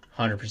mind.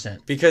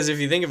 100%. Because if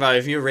you think about it,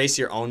 if you erase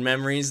your own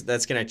memories,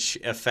 that's going to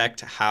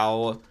affect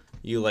how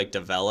you like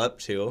develop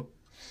too.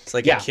 It's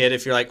like a kid,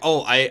 if you're like,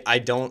 oh, I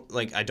don't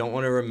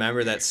want to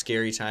remember that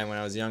scary time when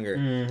I was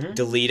younger.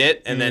 Delete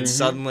it, and then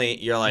suddenly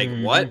you're like,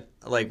 what?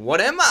 Like, what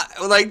am I?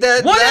 Like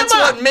that's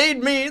what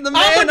made me the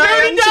man I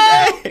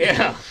am today.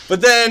 Yeah.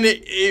 But then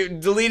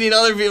deleting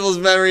other people's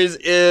memories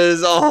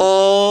is a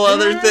whole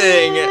other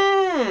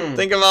thing.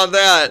 Think about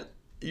that.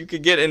 You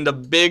could get into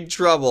big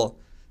trouble.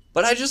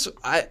 But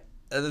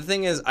the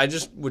thing is, I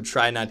just would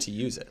try not to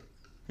use it.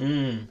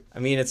 I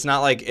mean, it's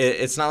not like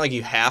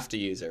you have to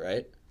use it,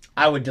 right?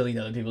 I would delete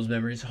other people's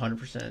memories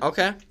 100%.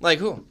 Okay. Like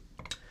who?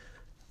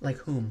 Like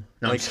whom?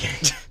 No, I'm just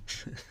kidding.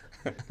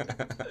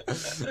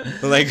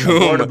 Like whom?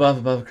 Board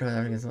above.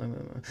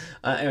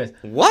 Anyways.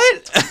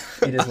 What?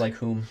 It is like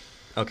whom.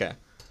 Okay.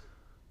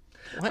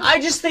 What? I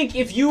just think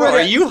if you were... Bro,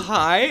 are you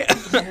high?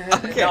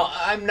 Okay. No,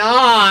 I'm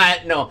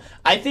not. No.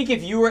 I think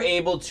if you were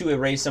able to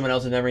erase someone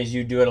else's memories,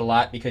 you'd do it a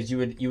lot because you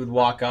would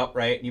walk up,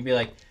 right? And you'd be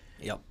like,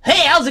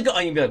 hey, how's it going?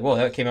 And you'd be like, whoa,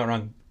 that came out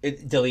wrong.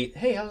 Delete.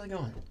 Hey, how's it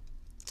going?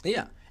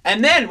 Yeah.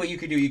 And then what you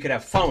could do, you could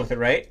have fun with it,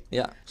 right?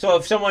 Yeah. So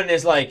if someone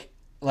is like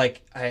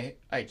I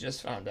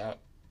just found out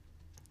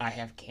I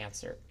have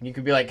cancer. And you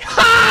could be like,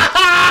 ha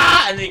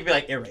ha! And then you could be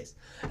like, erase.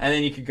 And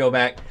then you could go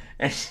back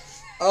and...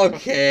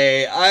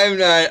 Okay, I'm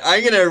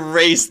going to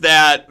erase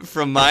that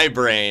from my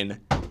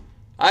brain.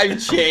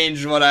 I've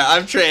changed what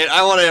I'm trained.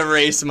 I want to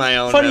erase my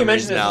own Funny you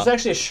mention this. now. There's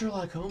actually a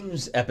Sherlock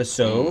Holmes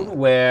episode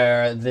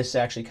where this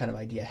actually kind of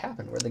idea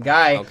happened, where the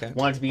guy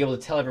wanted to be able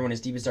to tell everyone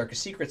his deepest,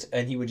 darkest secrets,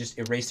 and he would just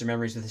erase their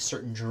memories with a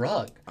certain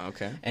drug.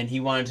 Okay. And he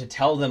wanted to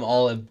tell them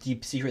all a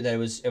deep secret that it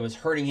was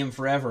hurting him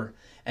forever,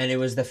 and it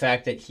was the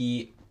fact that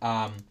he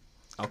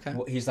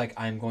he's like,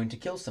 I'm going to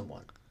kill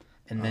someone.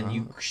 And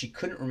then she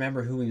couldn't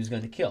remember who he was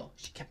going to kill.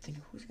 She kept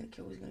thinking, who's going to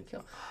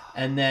kill?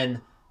 And then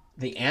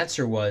the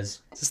answer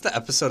was... Is this the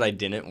episode I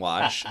didn't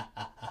watch?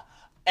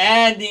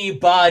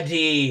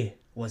 Anybody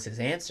was his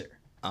answer.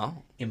 Oh.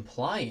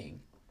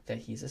 Implying that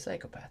he's a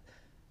psychopath.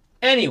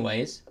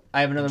 Anyways,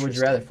 I have another Would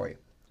You Rather for you.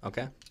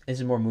 Okay. This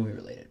is more movie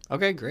related.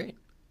 Okay, great.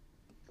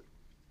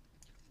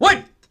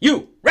 Would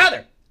you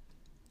rather?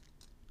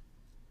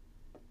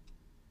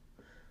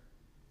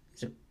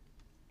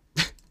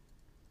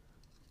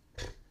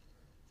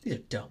 These are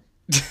dumb.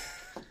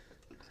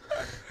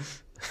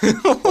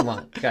 Hold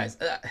on, guys.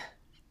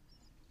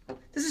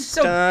 This is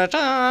so...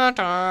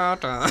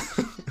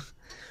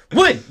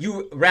 Would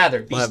you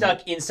rather be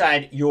stuck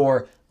inside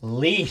your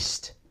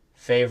least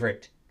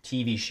favorite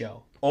TV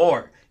show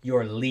or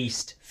your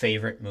least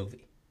favorite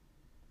movie?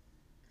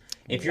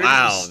 If you're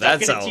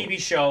stuck in a TV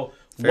show,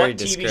 what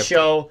TV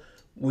show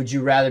would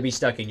you rather be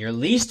stuck in? Your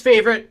least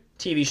favorite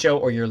TV show,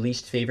 or your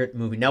least favorite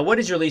movie. Now, what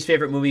is your least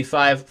favorite movie?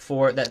 5,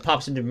 4, that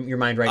pops into your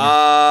mind right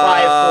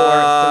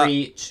now. 5, 4,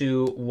 3,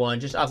 2, 1.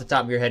 Just off the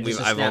top of your head.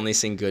 I've only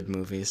seen good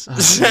movies. Oh,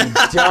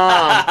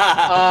 dumb.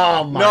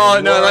 Oh, my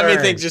No, let me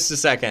think just a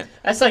second.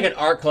 That's like an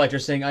art collector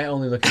saying, I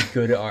only look at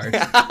good art.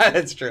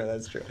 That's true.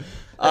 That's like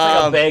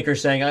a baker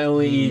saying, I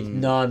only eat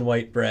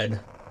non-white bread.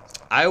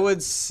 I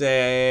would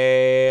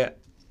say...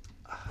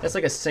 That's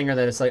like a singer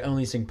that is like, I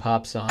only sing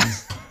pop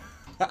songs.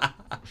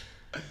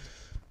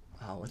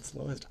 What's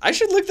lowest? I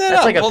should look that that's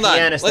up. Like a Hold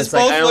pianist on. Let's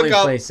that's both like, I look only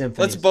up. Play symphonies.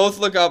 Let's both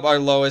look up our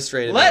lowest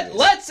rated.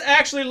 Let's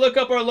actually look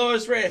up our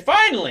lowest rated.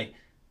 Finally.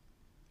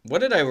 What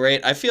did I rate?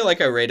 I feel like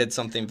I rated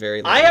something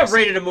very low. I have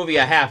rated a movie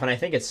a half, and I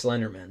think it's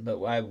Slenderman,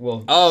 but I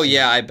will. Oh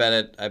yeah, I bet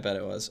it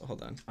was.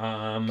 Hold on.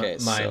 Okay,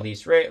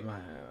 least rate, my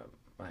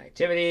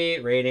activity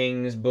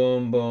ratings.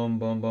 Boom, boom,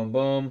 boom, boom,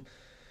 boom.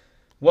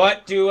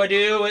 What do I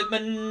do with my?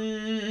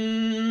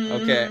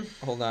 Okay,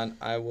 hold on.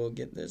 I will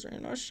get this right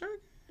in a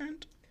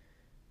second.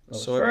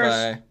 Sort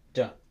by.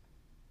 Done.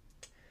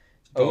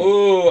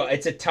 Oh,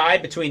 it's a tie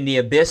between The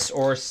Abyss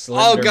or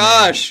Slenderman. Oh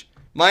gosh,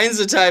 mine's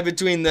a tie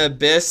between The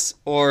Abyss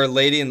or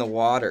Lady in the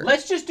Water.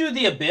 Let's just do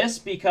The Abyss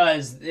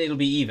because it'll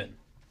be even.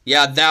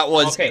 Yeah, that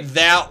was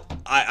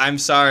I'm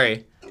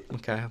sorry.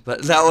 Okay,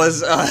 but that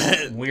was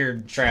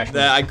weird trash.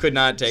 That I could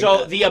not take.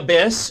 So The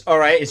Abyss, all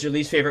right, is your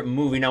least favorite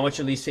movie. Now, what's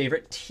your least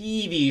favorite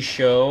TV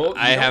show?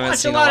 I haven't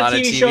seen a lot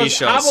of TV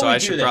shows, so I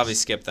should probably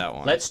skip that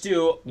one. Let's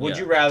do. Would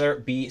you rather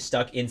be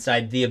stuck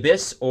inside The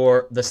Abyss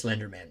or the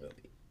Slender Man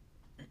movie?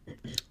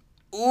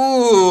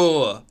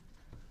 Ooh.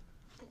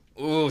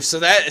 So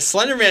that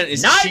Slenderman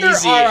is Neither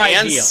cheesy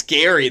and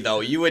scary,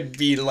 though. You would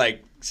be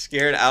like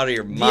scared out of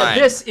your mind.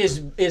 The Abyss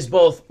is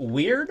both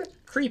weird,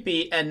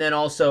 creepy, and then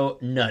also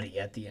nutty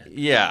at the end.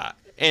 Yeah,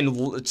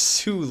 and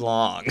too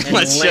long. And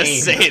let's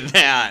just say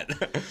that.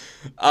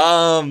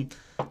 I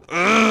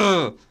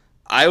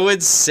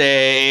would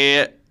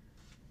say.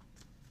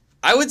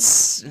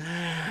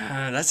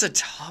 That's a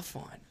tough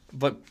one,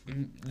 but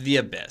The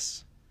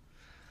Abyss.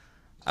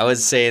 I would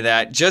say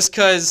that just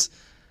because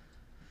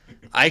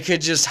I could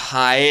just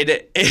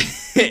hide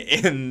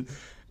in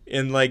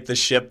like the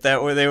ship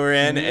that they were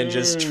in and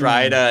just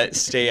try to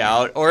stay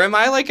out. Or am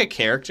I like a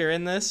character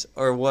in this?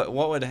 Or what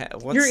would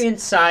happen? You're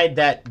inside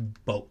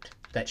that boat,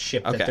 that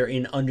ship that they're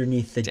in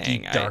underneath the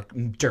deep, dark,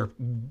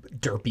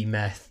 derpy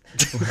meth.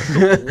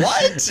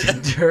 What?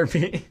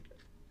 Derpy.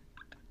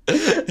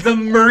 The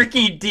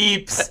murky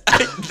deeps.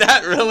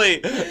 That really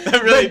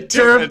the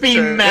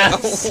derpy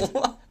mess.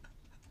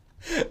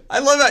 I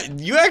love that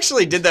you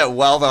actually did that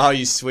well, though. How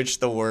you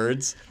switched the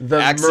words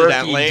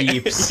accidentally. Murky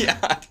deeps.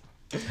 Yeah.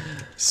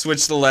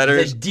 Switch the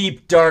letters. The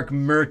deep, dark,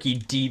 murky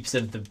deeps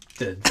of the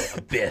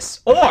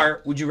abyss.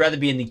 Or would you rather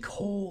be in the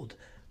cold,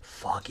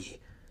 foggy,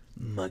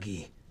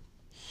 muggy,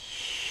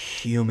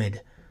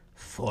 humid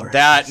forest?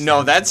 That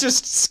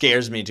just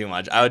scares me too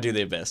much. I would do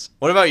The Abyss.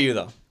 What about you,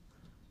 though?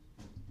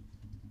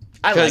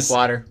 I like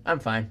water. I'm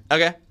fine.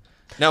 Okay.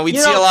 No, we'd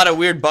see a lot of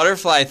weird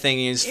butterfly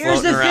thingies floating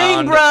around. Here's the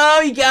thing,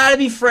 bro. You gotta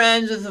be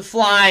friends with the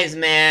flies,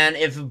 man.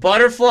 If a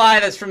butterfly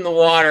that's from the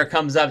water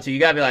comes up to you, you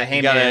gotta be like, hey,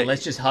 man,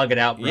 let's just hug it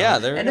out, bro. Yeah,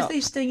 there we go. And if they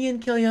sting you and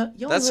kill you,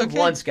 you only live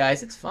once,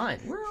 guys. It's fine.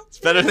 It's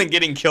better than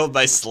getting killed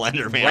by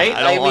Slenderman. Right?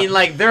 I mean,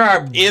 like, there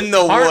are... In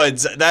the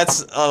woods.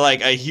 That's, like,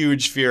 a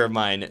huge fear of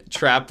mine.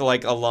 Trapped,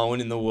 like,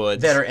 alone in the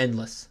woods. That are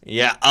endless.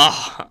 Yeah.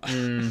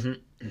 And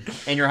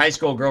your high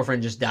school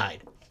girlfriend just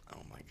died. Oh,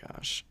 my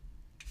gosh.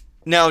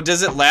 Now,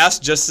 does it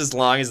last just as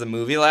long as the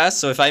movie lasts?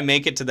 So if I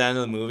make it to the end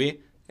of the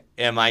movie,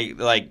 am I,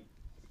 like,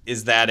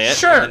 is that it?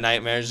 Sure. And the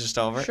nightmare's just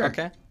over? Sure.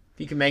 Okay. If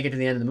you can make it to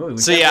the end of the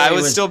movie. So, yeah, I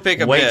would still pick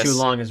Abyss. Way too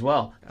long as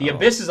well. The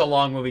Abyss is a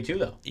long movie, too,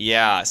 though.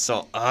 Yeah,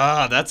 so,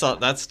 that's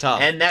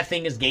tough. And that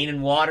thing is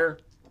gaining water.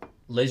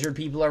 Lizard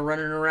people are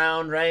running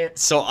around, right?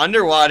 So,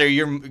 underwater,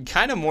 you're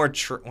kind of more,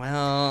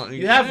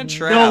 you have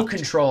no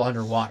control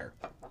underwater.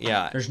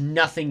 Yeah. There's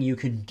nothing you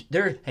can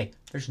do.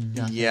 There's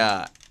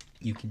nothing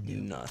you can do.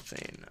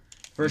 Nothing.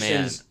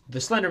 Versus the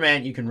Slender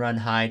Man, you can run,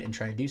 hide, and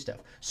try to do stuff.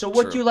 So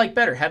what do you like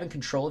better, having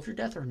control of your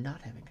death or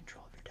not having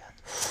control of your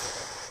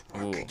death?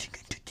 Ooh. Getting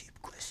into deep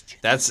questions.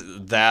 That's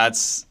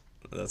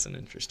an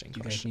interesting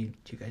question.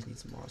 Do you guys need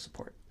some moral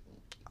support?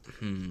 You've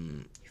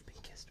been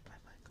kissed by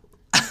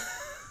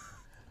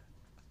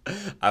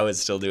Michael. I would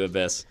still do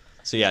Abyss.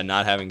 So yeah,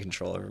 not having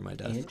control over my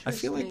death. I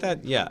feel like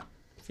that. Yeah.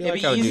 I feel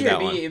like I would do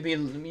that one. It'd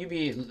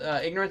be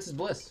ignorance is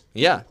bliss.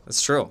 Yeah,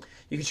 that's true.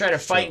 You could try to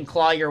fight and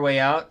claw your way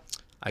out.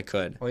 I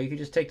could. Or you could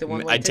just take the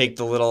one. I'd take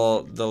the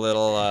little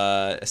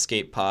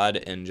escape pod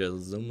and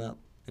just zoom up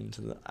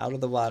out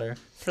of the water,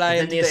 fly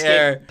into the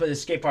air. But the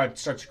escape pod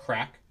starts to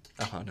crack.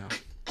 Oh no!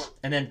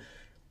 And then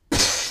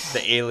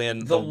the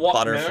alien, the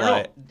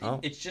butterfly. No.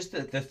 It's just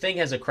that the thing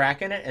has a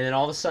crack in it, and then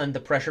all of a sudden the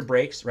pressure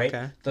breaks. Right.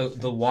 Okay.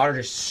 The water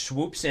just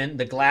swoops in.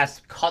 The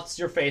glass cuts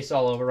your face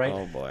all over. Right.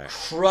 Oh boy.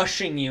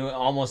 Crushing you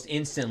almost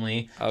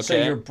instantly. Okay. So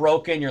you're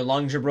broken. Your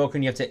lungs are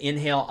broken. You have to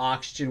inhale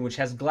oxygen, which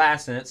has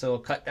glass in it, so it'll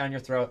cut down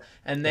your throat.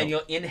 And then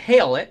you'll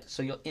inhale it.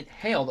 So you'll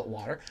inhale the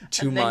water.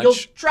 Too and then much. You'll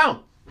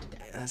drown.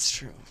 That's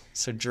true.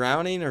 So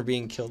drowning or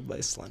being killed by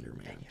Slender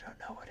Man. And you don't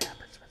know what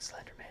happens when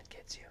Slender Man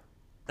gets you.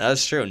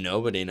 That's true.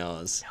 Nobody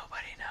knows.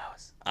 Nobody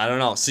knows. I don't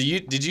know. So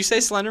did you say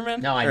Slender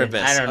Man? No, I didn't.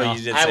 I don't know.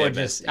 You did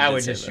say I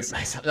would just shoot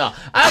myself. No,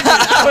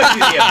 I would do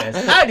the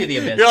Abyss. I would do the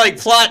Abyss. You're like,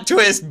 plot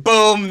twist,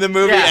 boom, the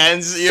movie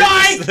ends.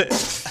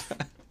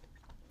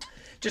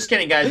 Just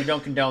kidding, guys. We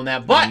don't condone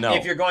that. But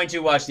if you're going to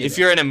watch the Abyss. If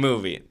you're in a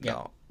movie,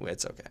 no,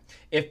 it's okay.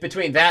 If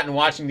between that and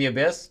watching the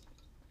Abyss.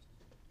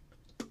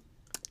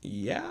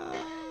 Yeah.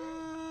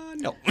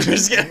 No.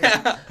 Just kidding.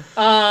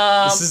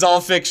 This is all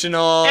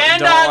fictional.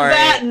 And don't worry.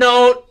 That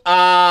note,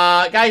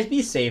 guys,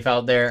 be safe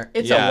out there.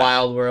 It's a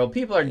wild world.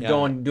 People are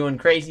doing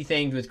crazy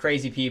things with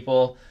crazy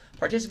people,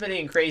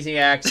 participating in crazy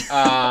acts.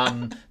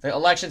 The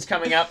election's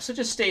coming up, so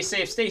just stay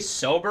safe, stay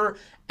sober,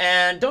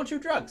 and don't do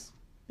drugs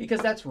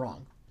because that's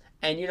wrong.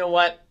 And you know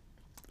what?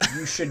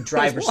 You should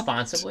drive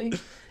responsibly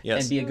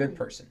and be a good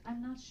person.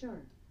 I'm not sure.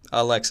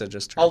 Alexa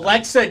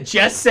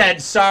just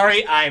said,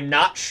 "Sorry, I'm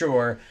not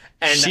sure."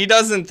 And she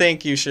doesn't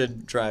think you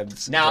should drive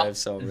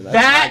sober. That's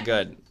not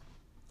good.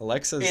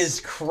 Alexa is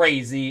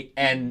crazy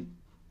and.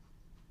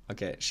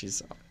 Okay,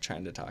 she's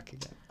trying to talk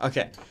again.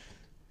 Okay.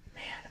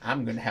 Man,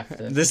 I'm gonna have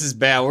to. This is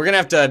bad. We're gonna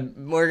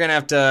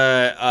have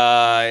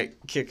to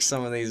kick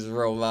some of these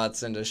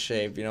robots into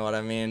shape. You know what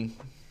I mean?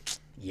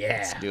 Yeah.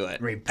 Let's do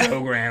it.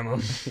 Reprogram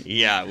them.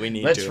 Yeah, we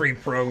need Let's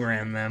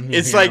reprogram them.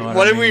 It's like,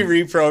 what if we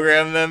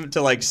reprogram them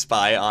to like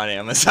spy on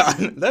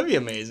Amazon? That'd be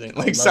amazing.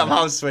 Like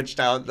somehow switched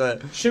out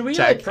the Should we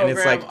tech, like program and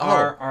it's like,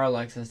 our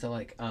Alexas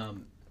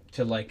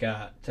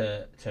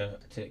to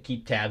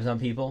keep tabs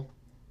on people?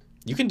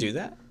 You can do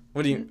that.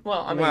 What do you?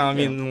 Well, I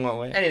mean, in what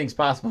way? Anything's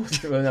possible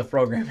with enough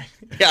programming.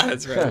 Yeah,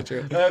 that's very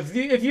true.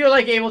 If you're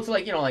like able to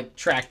like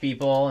track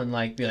people and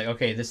like be like,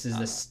 okay, this is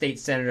the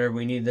state senator,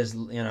 we need this,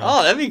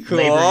 Oh, that'd be cool.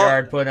 Labor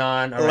yard put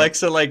on. All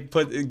Alexa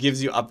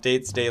gives you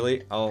updates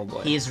daily. Oh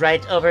boy. He's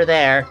right over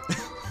there.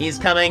 He's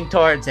coming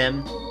towards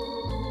him.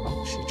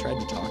 Oh, she tried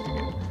to talk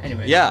again.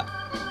 Anyway. Yeah.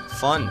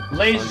 Fun.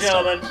 Ladies and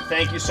gentlemen,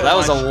 thank you so much. That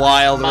was a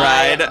wild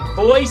ride. My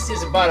voice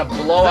is about to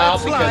blow out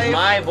because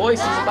my voice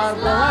is about to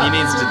blow out. He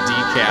needs to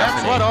decaffeinate.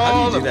 That's what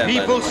all the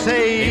people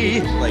say.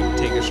 Maybe, like,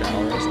 take a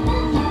shower or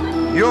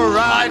something. You're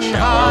riding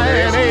high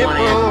in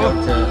April,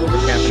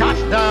 shot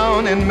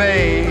down in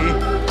May.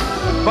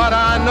 But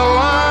I know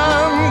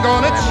I'm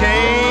gonna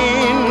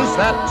change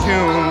that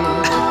tune.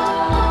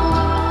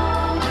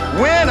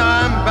 When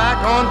I'm back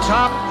on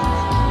top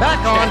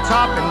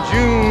in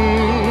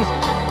June.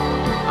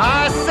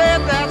 I said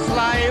that's